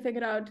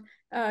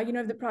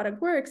 if the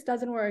product works,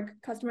 doesn't work,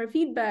 customer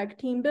feedback,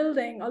 team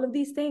building, all of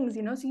these things,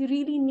 so you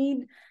really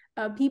need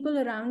people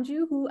around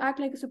you who act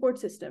like a support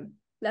system,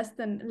 less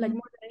than like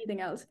more than anything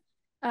else.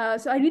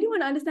 So I really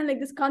want to understand like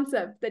this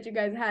concept that you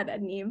guys had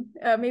at Neem.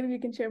 Maybe we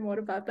can share more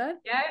about that.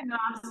 Yeah, no,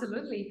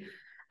 absolutely.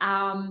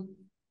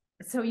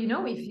 So,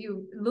 if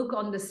you look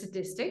on the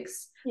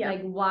statistics,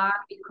 like why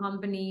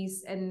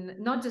companies, and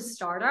not just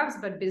startups,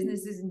 but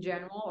businesses in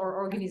general or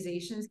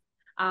organizations,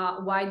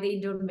 why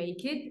they don't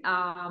make it,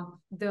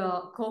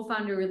 the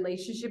co-founder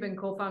relationship and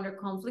co-founder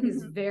conflict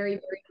is very,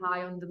 very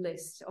high on the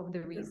list of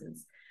the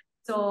reasons.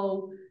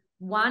 So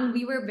one,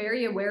 we were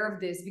very aware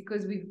of this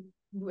because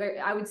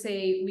I would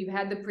say we've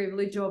had the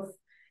privilege of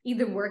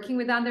either working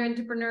with other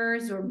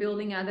entrepreneurs or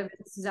building other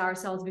businesses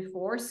ourselves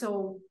before.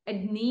 So at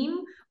Neem,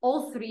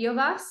 all three of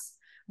us,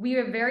 we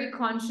are very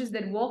conscious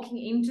that walking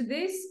into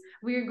this,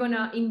 we're going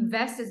to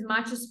invest as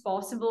much as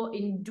possible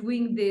in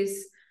doing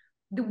this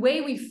the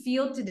way we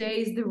feel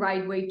today is the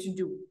right way to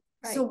do.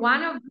 Right. So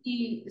one of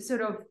the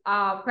sort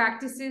of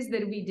practices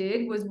that we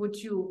did was what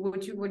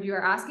you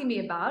are asking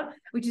me about,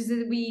 which is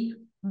that we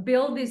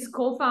build this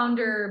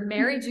co-founder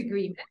marriage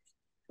agreement,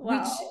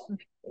 which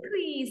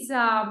basically is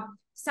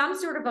some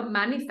sort of a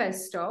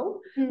manifesto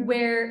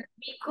where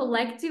we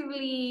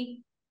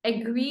collectively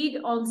agreed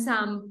on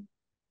some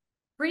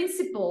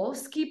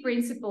key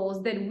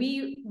principles that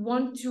we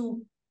want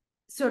to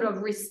sort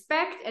of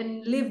respect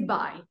and live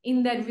by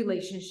in that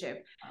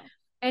relationship.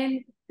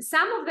 And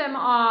some of them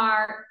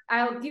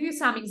I'll give you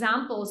some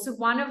examples. So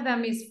one of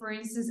them is, for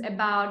instance,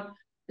 about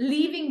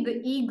leaving the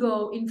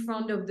ego in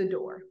front of the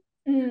door.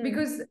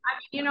 Because,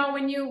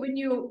 when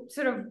you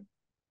sort of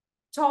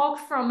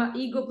talk from an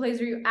ego place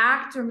where you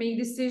act or make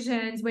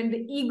decisions, when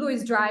the ego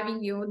is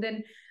driving you,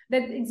 then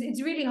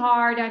it's really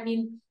hard.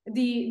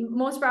 The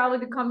most probably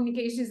the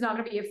communication is not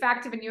going to be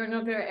effective and you're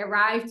not going to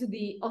arrive to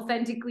the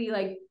authentically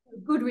like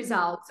good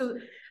result.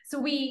 So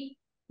we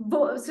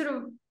sort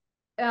of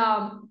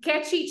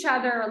catch each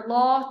other a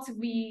lot.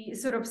 We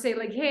sort of say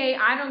like, hey,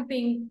 I don't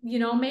think,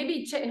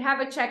 maybe have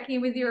a check-in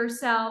with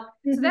yourself.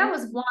 So that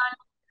was one.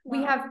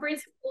 We have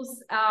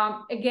principles,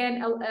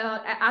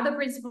 other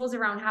principles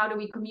around how do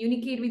we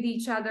communicate with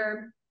each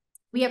other.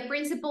 We have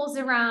principles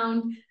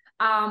around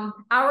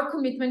our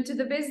commitment to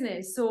the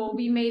business. So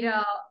we made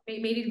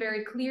it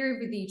very clear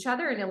with each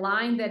other and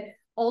aligned that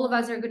all of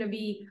us are going to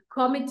be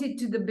committed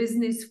to the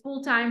business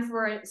full-time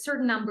for a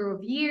certain number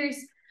of years.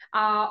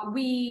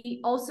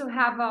 We also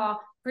have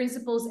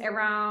principles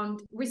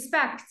around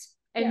respect,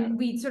 and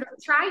we sort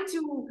of try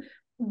to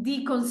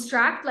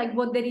deconstruct like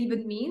what that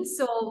even means.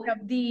 So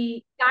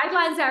the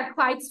guidelines are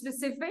quite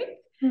specific.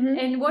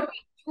 And what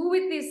we do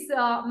with this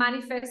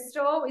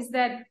manifesto is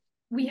that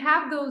we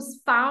have those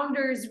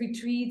founders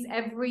retreats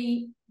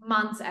every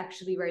month,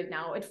 actually, right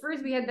now. At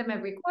first, we had them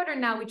every quarter.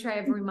 Now we try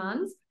every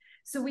month.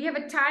 So we have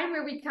a time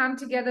where we come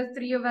together,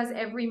 three of us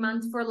every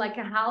month for like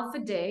a half a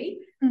day.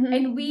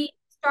 And we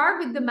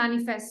start with the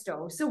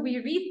manifesto. So we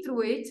read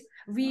through it,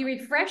 we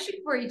refresh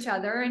it for each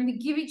other, and we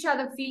give each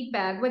other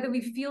feedback, whether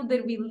we feel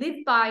that we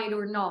live by it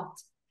or not.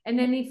 And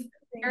then if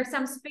there are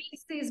some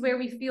spaces where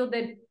we feel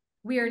that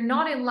we are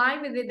not in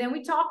line with it, then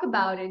we talk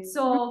about it.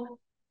 So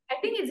I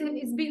think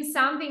it's been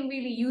something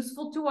really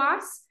useful to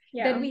us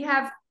that we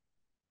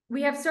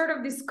have sort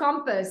of this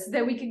compass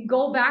that we can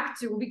go back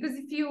to, because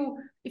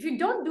if you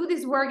don't do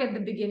this work at the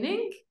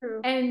beginning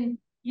and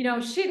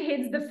shit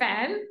hits the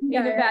fan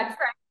in a bad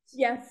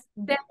French,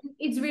 then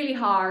it's really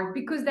hard,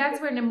 because that's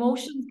when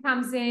emotions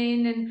comes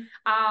in, and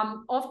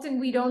often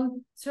we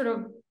don't sort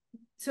of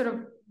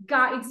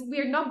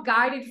we're not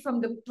guided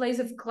from the place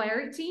of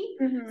clarity.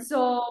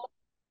 So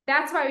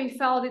that's why we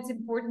felt it's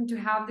important to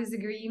have this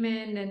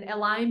agreement and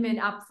alignment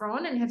up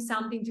front and have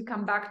something to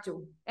come back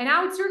to. And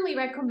I would certainly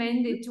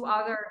recommend it to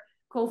other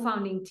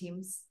co-founding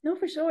teams. No,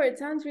 for sure. It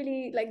sounds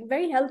really like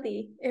very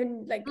healthy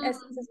in like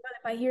essence as well,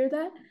 if I hear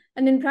that.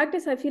 And in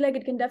practice, I feel like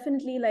it can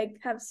definitely like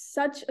have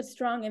such a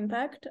strong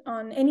impact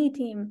on any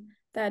team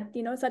that,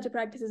 you know, such a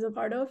practice is a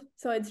part of.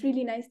 So it's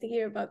really nice to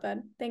hear about that.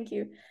 Thank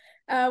you.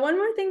 One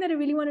more thing that I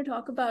really want to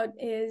talk about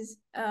is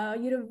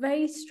you're a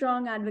very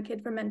strong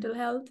advocate for mental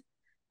health.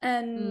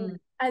 And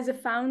as a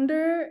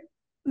founder,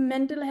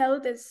 mental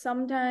health is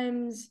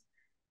sometimes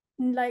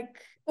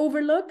like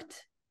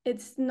overlooked.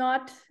 It's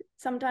not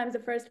sometimes the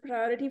first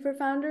priority for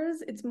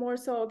founders. It's more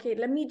so, okay,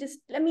 let me just,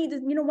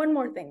 you know, one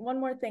more thing.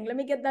 Let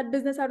me get that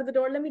business out of the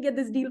door. Let me get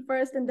this deal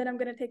first, and then I'm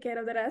going to take care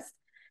of the rest.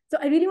 So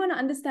I really want to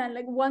understand,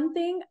 like, one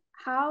thing,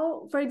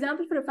 how, for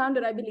example, for a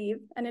founder, I believe,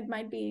 and it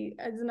might be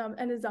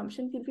an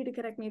assumption, feel free to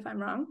correct me if I'm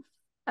wrong.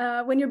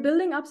 When you're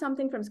building up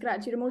something from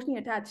scratch, you're emotionally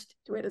attached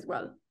to it as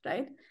well,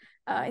 right?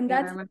 In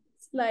that sense,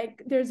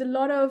 like there's a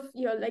lot of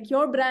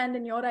your brand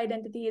and your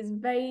identity is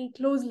very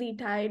closely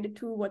tied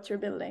to what you're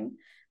building.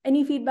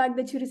 Any feedback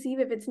that you receive,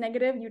 if it's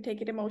negative, you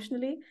take it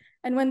emotionally.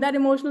 And when that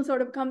emotional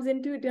sort of comes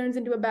into, it turns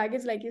into a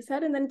baggage, like you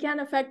said, and then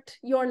can affect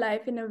your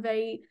life in a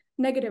very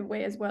negative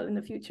way as well in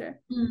the future.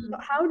 So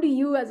how do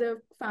you as a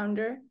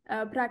founder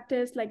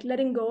practice like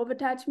letting go of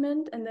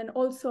attachment and then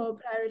also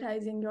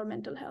prioritizing your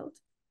mental health?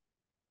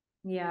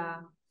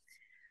 Yeah.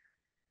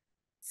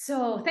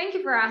 So thank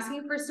you for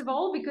asking, first of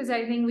all, because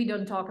I think we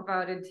don't talk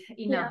about it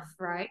enough,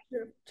 right?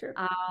 True.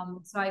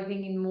 So I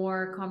think in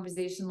more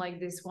conversation like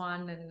this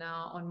one and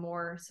on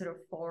more sort of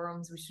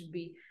forums, we should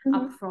be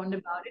upfront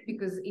about it,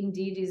 because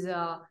indeed it's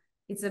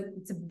a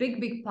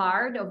big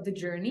part of the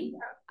journey.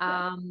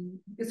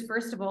 Because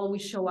first of all, we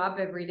show up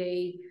every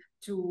day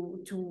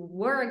to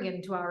work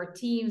and to our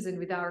teams and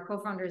with our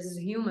co-founders as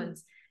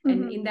humans.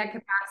 And in that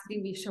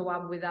capacity, we show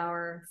up with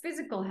our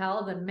physical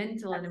health and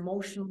mental and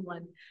emotional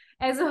and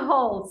as a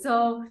whole.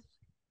 So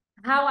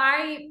how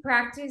I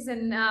practice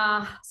and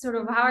sort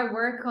of how I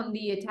work on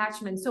the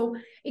attachment. So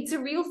it's a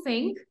real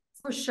thing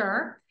for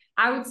sure.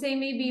 I would say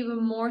maybe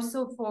even more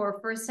so for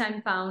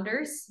first-time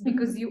founders,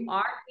 because you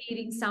are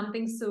creating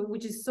something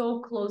which is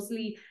so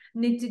closely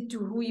knitted to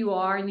who you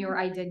are and your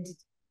identity.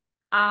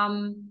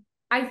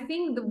 I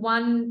think the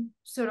one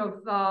sort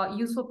of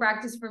useful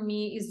practice for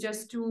me is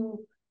just to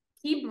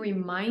keep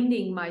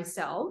reminding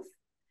myself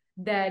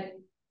that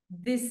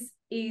this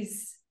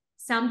is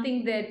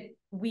something that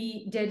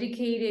we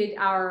dedicated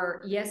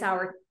most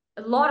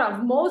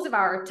of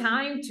our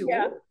time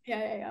to.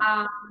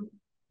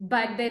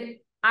 But that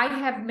I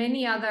have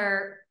many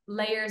other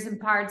layers and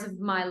parts of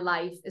my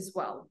life as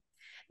well.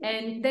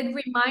 And that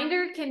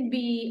reminder can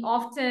be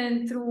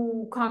often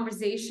through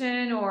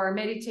conversation or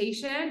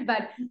meditation,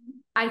 but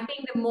I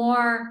think the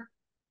more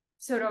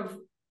sort of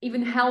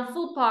even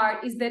helpful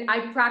part is that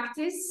I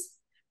practice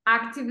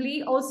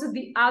actively also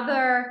the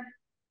other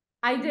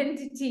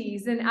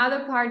identities and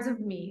other parts of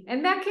me.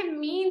 And that can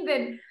mean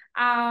that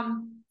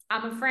I'm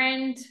a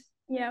friend,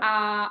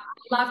 I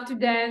love to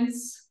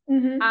dance,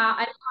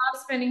 I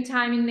love spending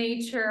time in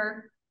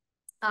nature,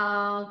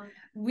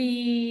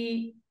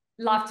 we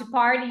love to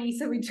party,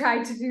 so we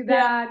try to do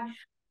that.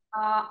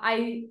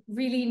 I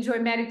really enjoy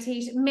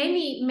meditation,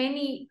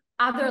 many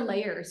other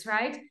layers,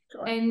 right?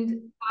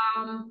 And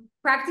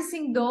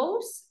practicing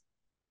those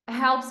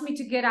helps me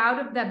to get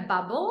out of that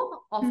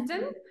bubble often,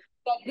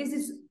 that this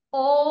is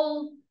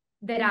all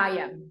that I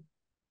am.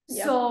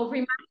 So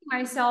reminding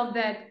myself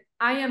that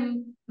I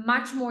am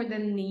much more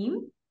than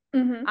Neem,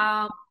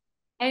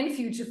 and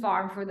Future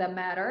Farm for that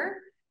matter.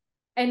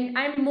 And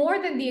I'm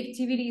more than the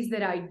activities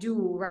that I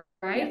do,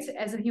 right?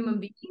 As a human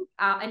being,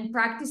 and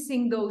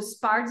practicing those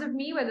parts of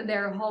me, whether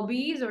they're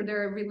hobbies or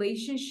they're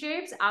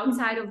relationships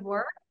outside of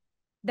work,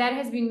 that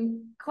has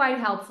been quite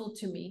helpful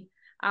to me.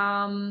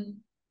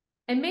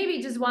 And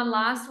maybe just one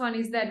last one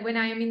is that when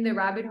I am in the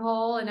rabbit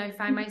hole and I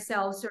find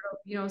myself sort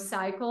of,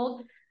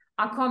 cycled,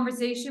 a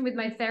conversation with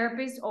my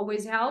therapist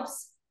always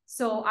helps.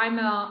 So I'm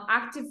an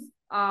active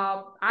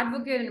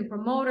advocate and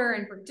promoter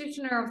and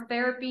practitioner of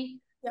therapy.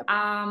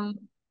 And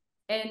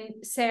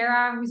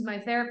Sarah, who's my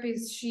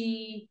therapist,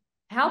 she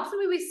helps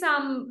me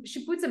with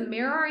she puts a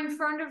mirror in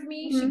front of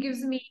me. She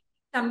gives me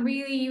some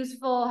really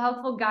useful,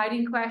 helpful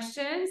guiding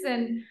questions.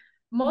 And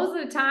most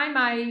of the time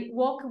I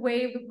walk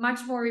away much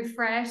more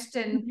refreshed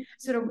and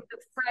sort of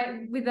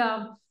with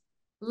a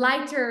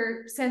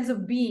lighter sense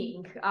of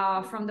being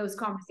from those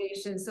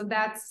conversations. So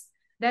that's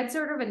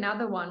sort of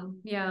another one.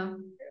 Yeah.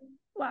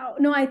 Wow.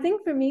 No, I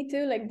think for me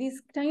too, like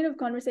these kind of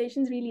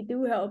conversations really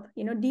do help,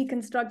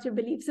 deconstruct your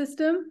belief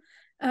system.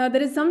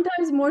 That is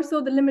sometimes more so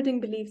the limiting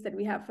beliefs that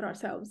we have for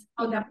ourselves.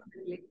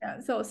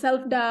 So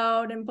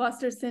self-doubt,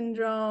 imposter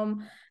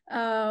syndrome,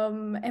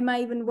 am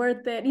I even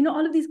worth it?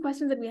 All of these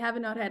questions that we have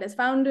in our head as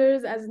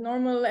founders, as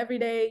normal,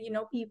 everyday,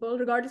 people,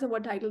 regardless of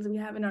what titles we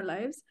have in our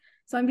lives.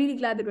 So I'm really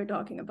glad that we're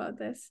talking about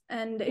this.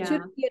 And it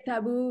shouldn't be a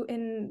taboo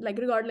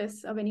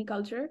regardless of any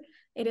culture.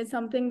 It is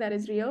something that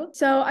is real.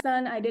 So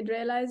I did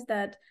realize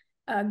that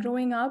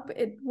growing up,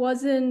 it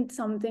wasn't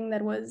something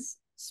that was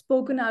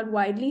spoken out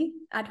widely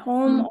at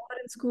home or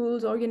in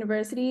schools or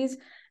universities.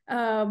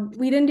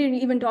 We didn't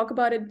even talk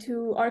about it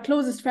to our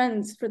closest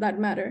friends, for that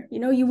matter.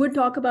 You would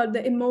talk about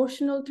the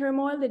emotional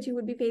turmoil that you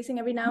would be facing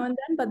every now and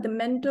then, but the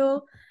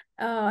mental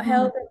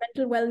health and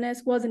mental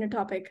wellness wasn't a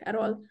topic at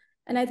all.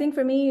 And I think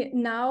for me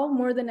now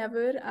more than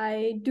ever,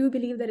 I do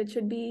believe that it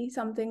should be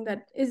something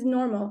that is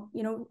normal.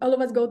 You know, all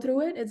of us go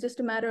through it. It's just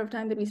a matter of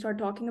time that we start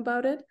talking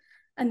about it.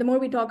 And the more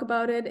we talk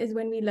about it is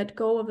when we let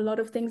go of a lot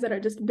of things that are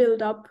just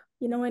built up,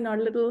 you know, in our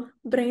little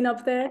brain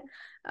up there.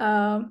 So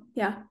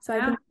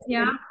I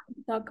think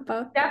talk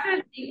about.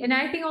 Definitely. And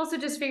I think also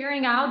just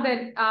figuring out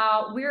that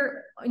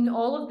we're in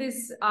all of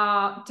this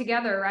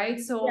together, right?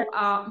 So Yes.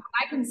 what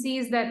I can see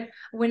is that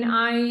when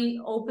I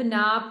open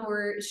up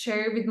or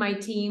share with my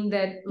team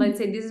that, let's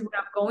say, this is what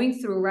I'm going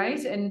through,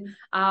 right? And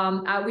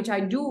which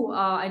I do,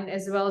 and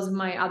as well as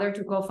my other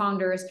two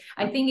co-founders,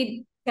 I think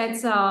it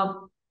sets a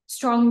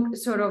strong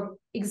sort of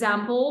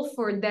example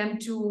for them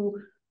to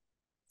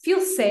feel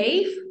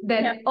safe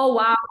that, oh,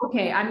 wow,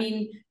 okay, I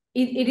mean,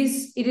 it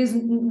is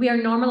we are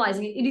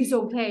normalizing it. It is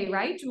okay,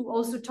 right, to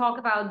also talk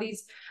about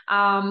these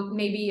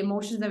maybe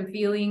emotions and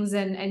feelings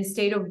and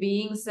state of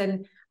beings.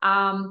 And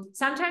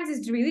sometimes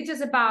it's really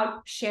just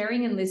about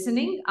sharing and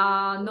listening,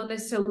 not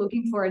necessarily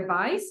looking for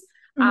advice.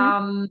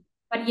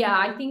 But yeah,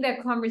 I think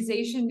that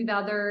conversation with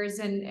others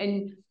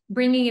and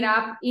bringing it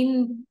up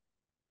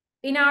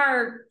in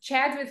our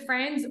chats with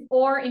friends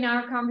or in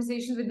our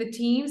conversations with the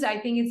teams, I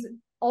think it's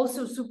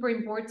also super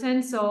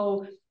important.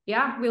 So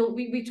yeah,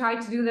 we try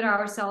to do that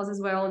ourselves as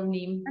well,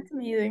 Neem. That's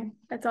amazing.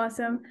 That's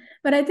awesome.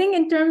 But I think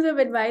in terms of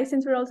advice,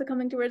 since we're also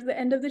coming towards the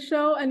end of the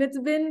show, and it's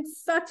been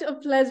such a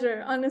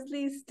pleasure,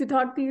 honestly, to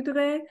talk to you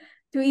today,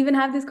 to even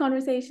have this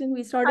conversation.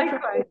 We started from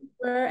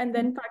Vancouver and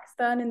then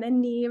Pakistan and then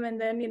Neem and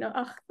then, you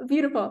know,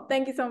 beautiful.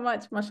 Thank you so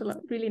much,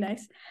 mashallah. Really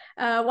nice.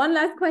 One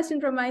last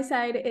question from my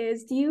side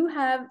is, do you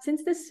have,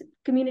 since this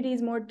community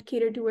is more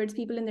catered towards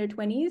people in their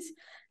 20s,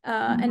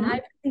 and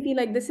I feel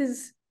like this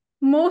is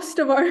most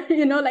of our,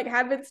 you know, like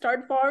habits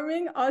start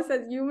forming us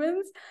as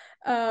humans.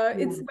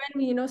 It's when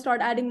we, you know,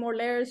 start adding more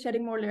layers,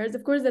 shedding more layers.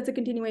 Of course, that's a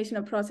continuation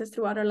of process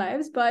throughout our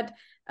lives, but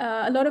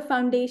a lot of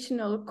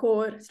foundational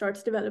core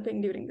starts developing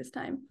during this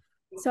time.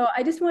 So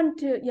I just want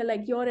to,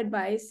 like your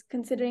advice,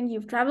 considering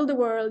you've traveled the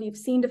world, you've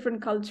seen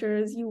different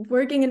cultures, you're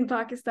working in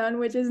Pakistan,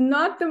 which is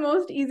not the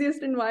most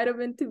easiest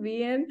environment to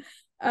be in.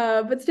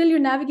 But still you're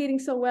navigating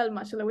so well,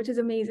 mashallah, which is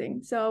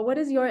amazing. So what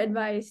is your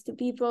advice to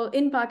people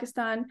in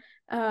Pakistan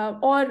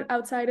or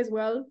outside as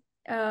well,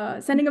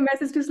 sending a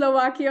message to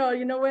Slovakia or,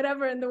 you know,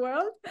 wherever in the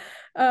world?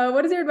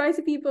 What is your advice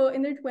to people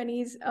in their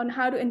 20s on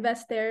how to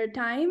invest their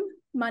time,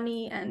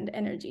 money, and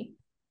energy?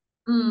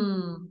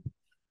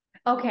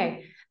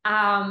 Okay.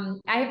 I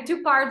have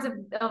two parts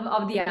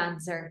of the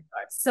answer.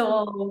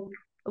 So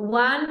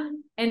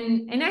one,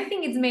 and I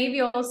think it's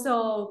maybe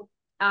also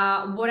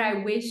what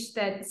I wish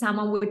that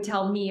someone would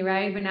tell me,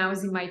 right, when I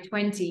was in my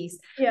 20s,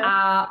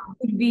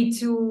 would be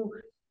to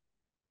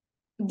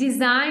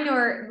design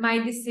or my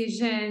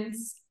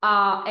decisions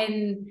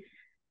and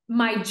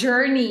my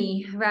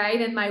journey,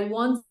 right, and my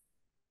wants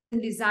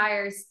and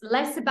desires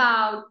less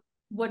about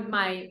what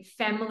my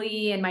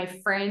family and my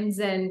friends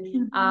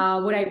and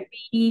what I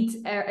read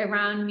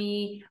around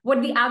me,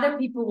 what the other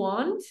people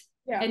want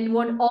and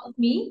want of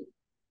me.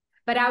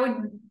 But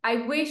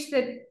I wish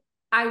that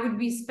I would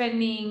be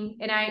spending,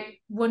 and I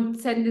want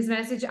to send this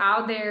message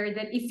out there,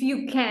 that if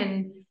you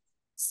can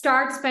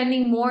start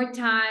spending more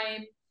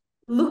time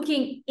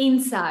looking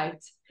inside,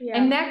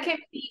 and that can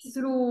be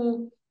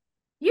through,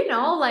 you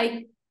know,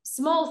 like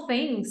small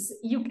things.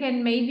 You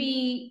can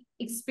maybe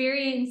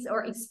experience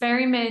or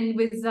experiment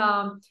with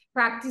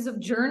practice of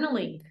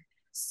journaling.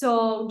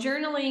 So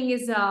journaling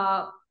is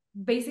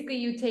basically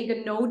you take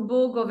a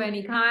notebook of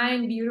any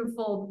kind,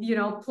 beautiful, you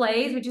know,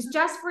 place, which is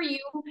just for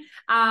you.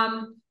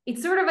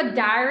 It's sort of a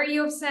diary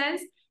of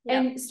sense,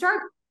 and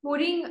start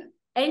putting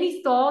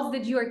any thoughts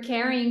that you are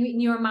carrying in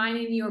your mind,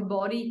 in your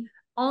body,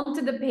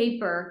 onto the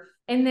paper.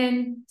 And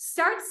then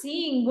start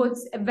seeing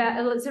what's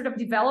sort of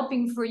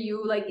developing for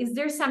you. Like, is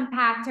there some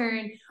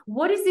pattern?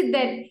 What is it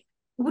that,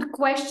 what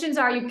questions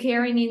are you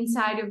carrying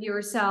inside of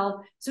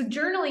yourself? So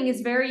journaling is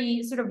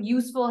very sort of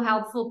useful,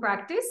 helpful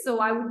practice. So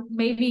I would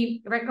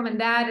maybe recommend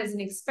that as an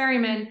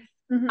experiment.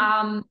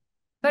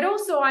 But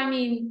also, I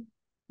mean,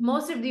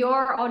 most of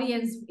your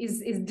audience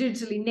is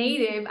digitally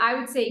native. I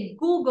would say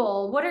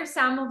Google, what are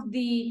some of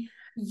the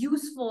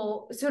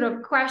useful sort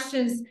of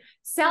questions,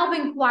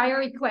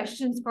 self-inquiry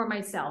questions for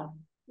myself?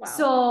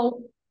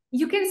 So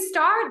you can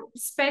start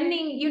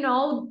spending, you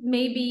know,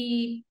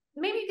 maybe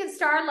you can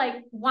start like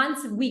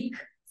once a week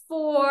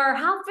for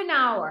half an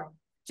hour.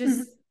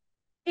 Just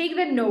take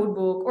the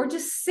notebook or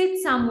just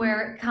sit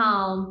somewhere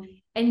calm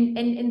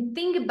and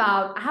think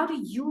about, how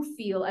do you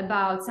feel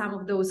about some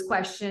of those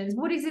questions?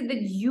 What is it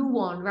that you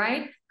want,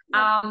 right?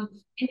 And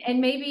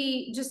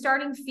maybe just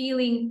starting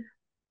feeling,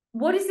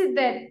 what is it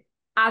that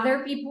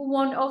other people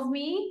want of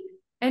me,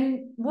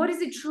 and what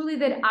is it truly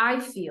that I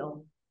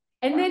feel?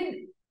 And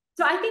then,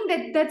 so I think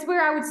that that's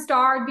where I would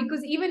start,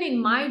 because even in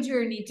my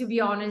journey, to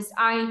be honest,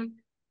 I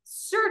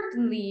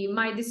certainly,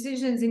 my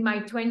decisions in my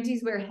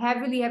 20s were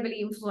heavily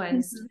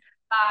influenced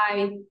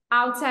by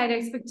outside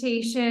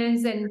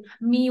expectations and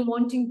me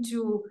wanting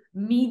to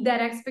meet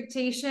that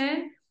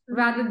expectation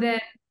rather than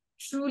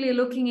truly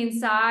looking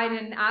inside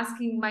and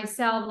asking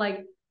myself,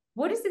 like,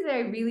 what is it that I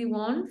really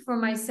want for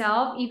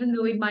myself, even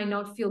though it might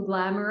not feel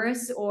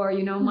glamorous, or,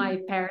 you know, my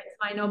parents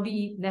might not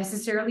be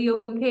necessarily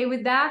okay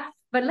with that,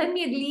 but let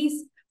me at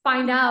least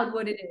find out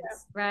what it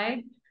is,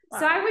 right? Wow.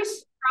 So I wish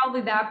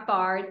probably that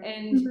part.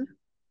 And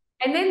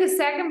then the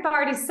second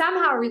part is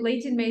somehow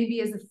related,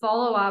 maybe as a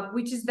follow-up,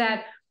 which is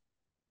that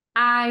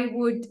I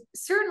would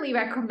certainly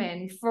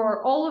recommend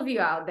for all of you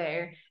out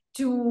there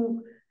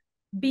to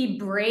be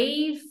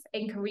brave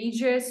and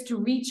courageous,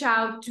 to reach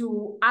out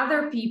to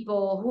other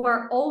people who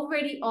are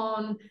already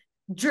on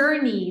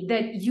journey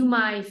that you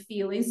might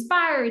feel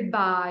inspired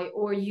by,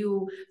 or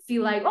you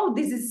feel like, oh,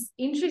 this is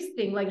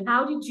interesting, like,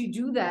 how did you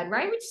do that,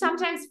 right? Which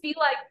sometimes feel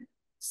like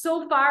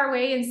so far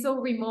away and so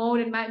remote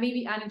and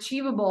maybe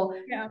unachievable.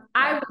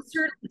 I would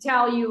certainly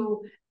tell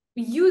you,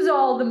 use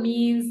all the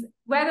means,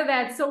 whether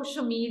that's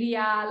social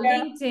media,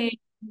 LinkedIn,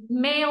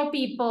 mail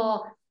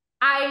people.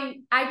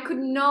 I could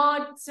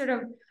not sort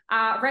of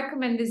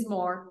recommend this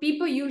more.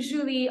 People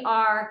usually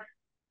are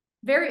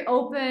very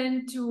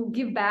open to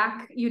give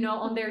back, you know,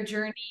 on their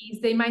journeys.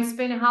 They might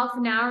spend a half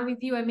an hour with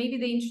you, and maybe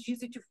they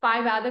introduce you to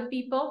 5 other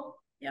people.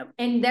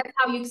 And that's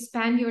how you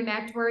expand your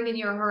network and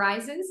your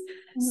horizons.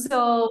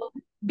 So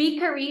be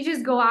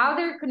courageous, go out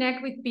there,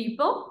 connect with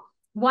people.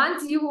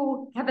 Once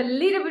you have a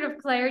little bit of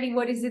clarity,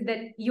 what is it that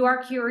you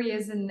are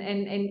curious and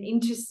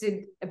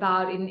interested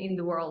about in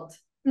the world?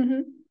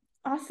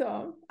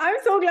 Awesome. I'm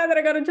so glad that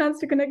I got a chance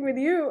to connect with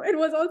you. It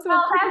was also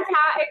that's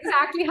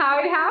exactly how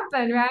it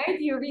happened, right?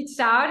 You reached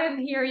out and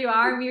here you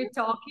are, we're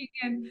talking,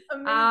 and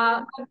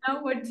I know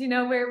what, you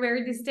know,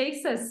 where this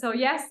takes us. So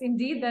yes,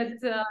 indeed, that's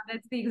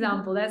the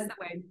example. That's the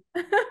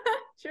way.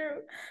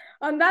 True.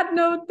 On that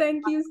note,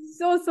 thank you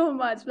so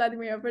much,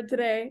 Vladimira, for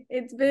today.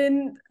 It's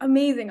been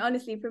amazing,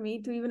 honestly, for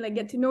me to even like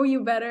get to know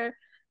you better.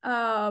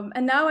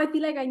 And now I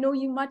feel like I know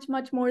you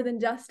much more than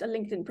just a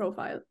LinkedIn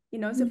profile, you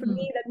know, so for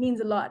me, that means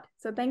a lot.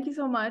 So thank you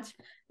so much.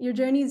 Your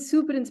journey is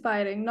super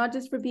inspiring, not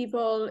just for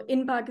people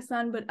in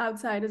Pakistan, but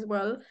outside as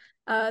well.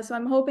 So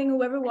I'm hoping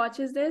whoever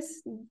watches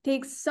this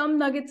takes some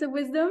nuggets of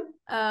wisdom,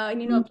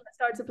 and, you know,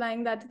 starts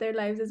applying that to their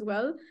lives as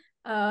well.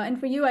 And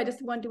for you, I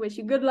just want to wish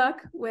you good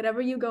luck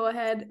wherever you go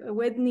ahead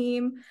with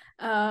Neem,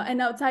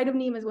 and outside of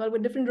Neem as well,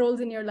 with different roles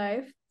in your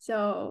life.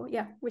 So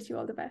yeah, wish you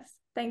all the best.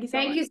 Thank you so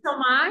much. Thank you so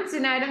much.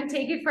 And I don't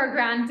take it for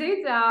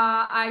granted.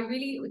 I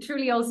really,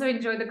 truly also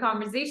enjoyed the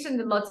conversation,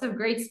 with lots of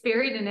great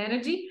spirit and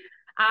energy.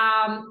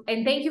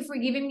 And thank you for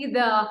giving me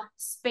the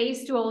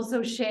space to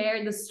also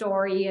share the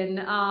story, and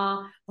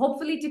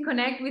hopefully to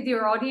connect with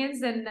your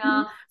audience. And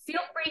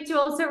feel free to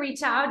also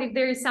reach out if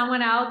there is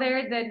someone out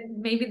there that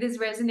maybe this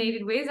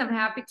resonated with. I'm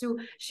happy to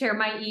share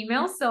my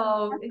email.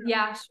 So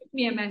yeah, shoot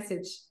me a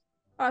message.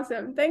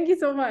 Awesome. Thank you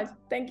so much.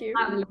 Thank you.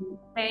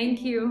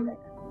 Thank you.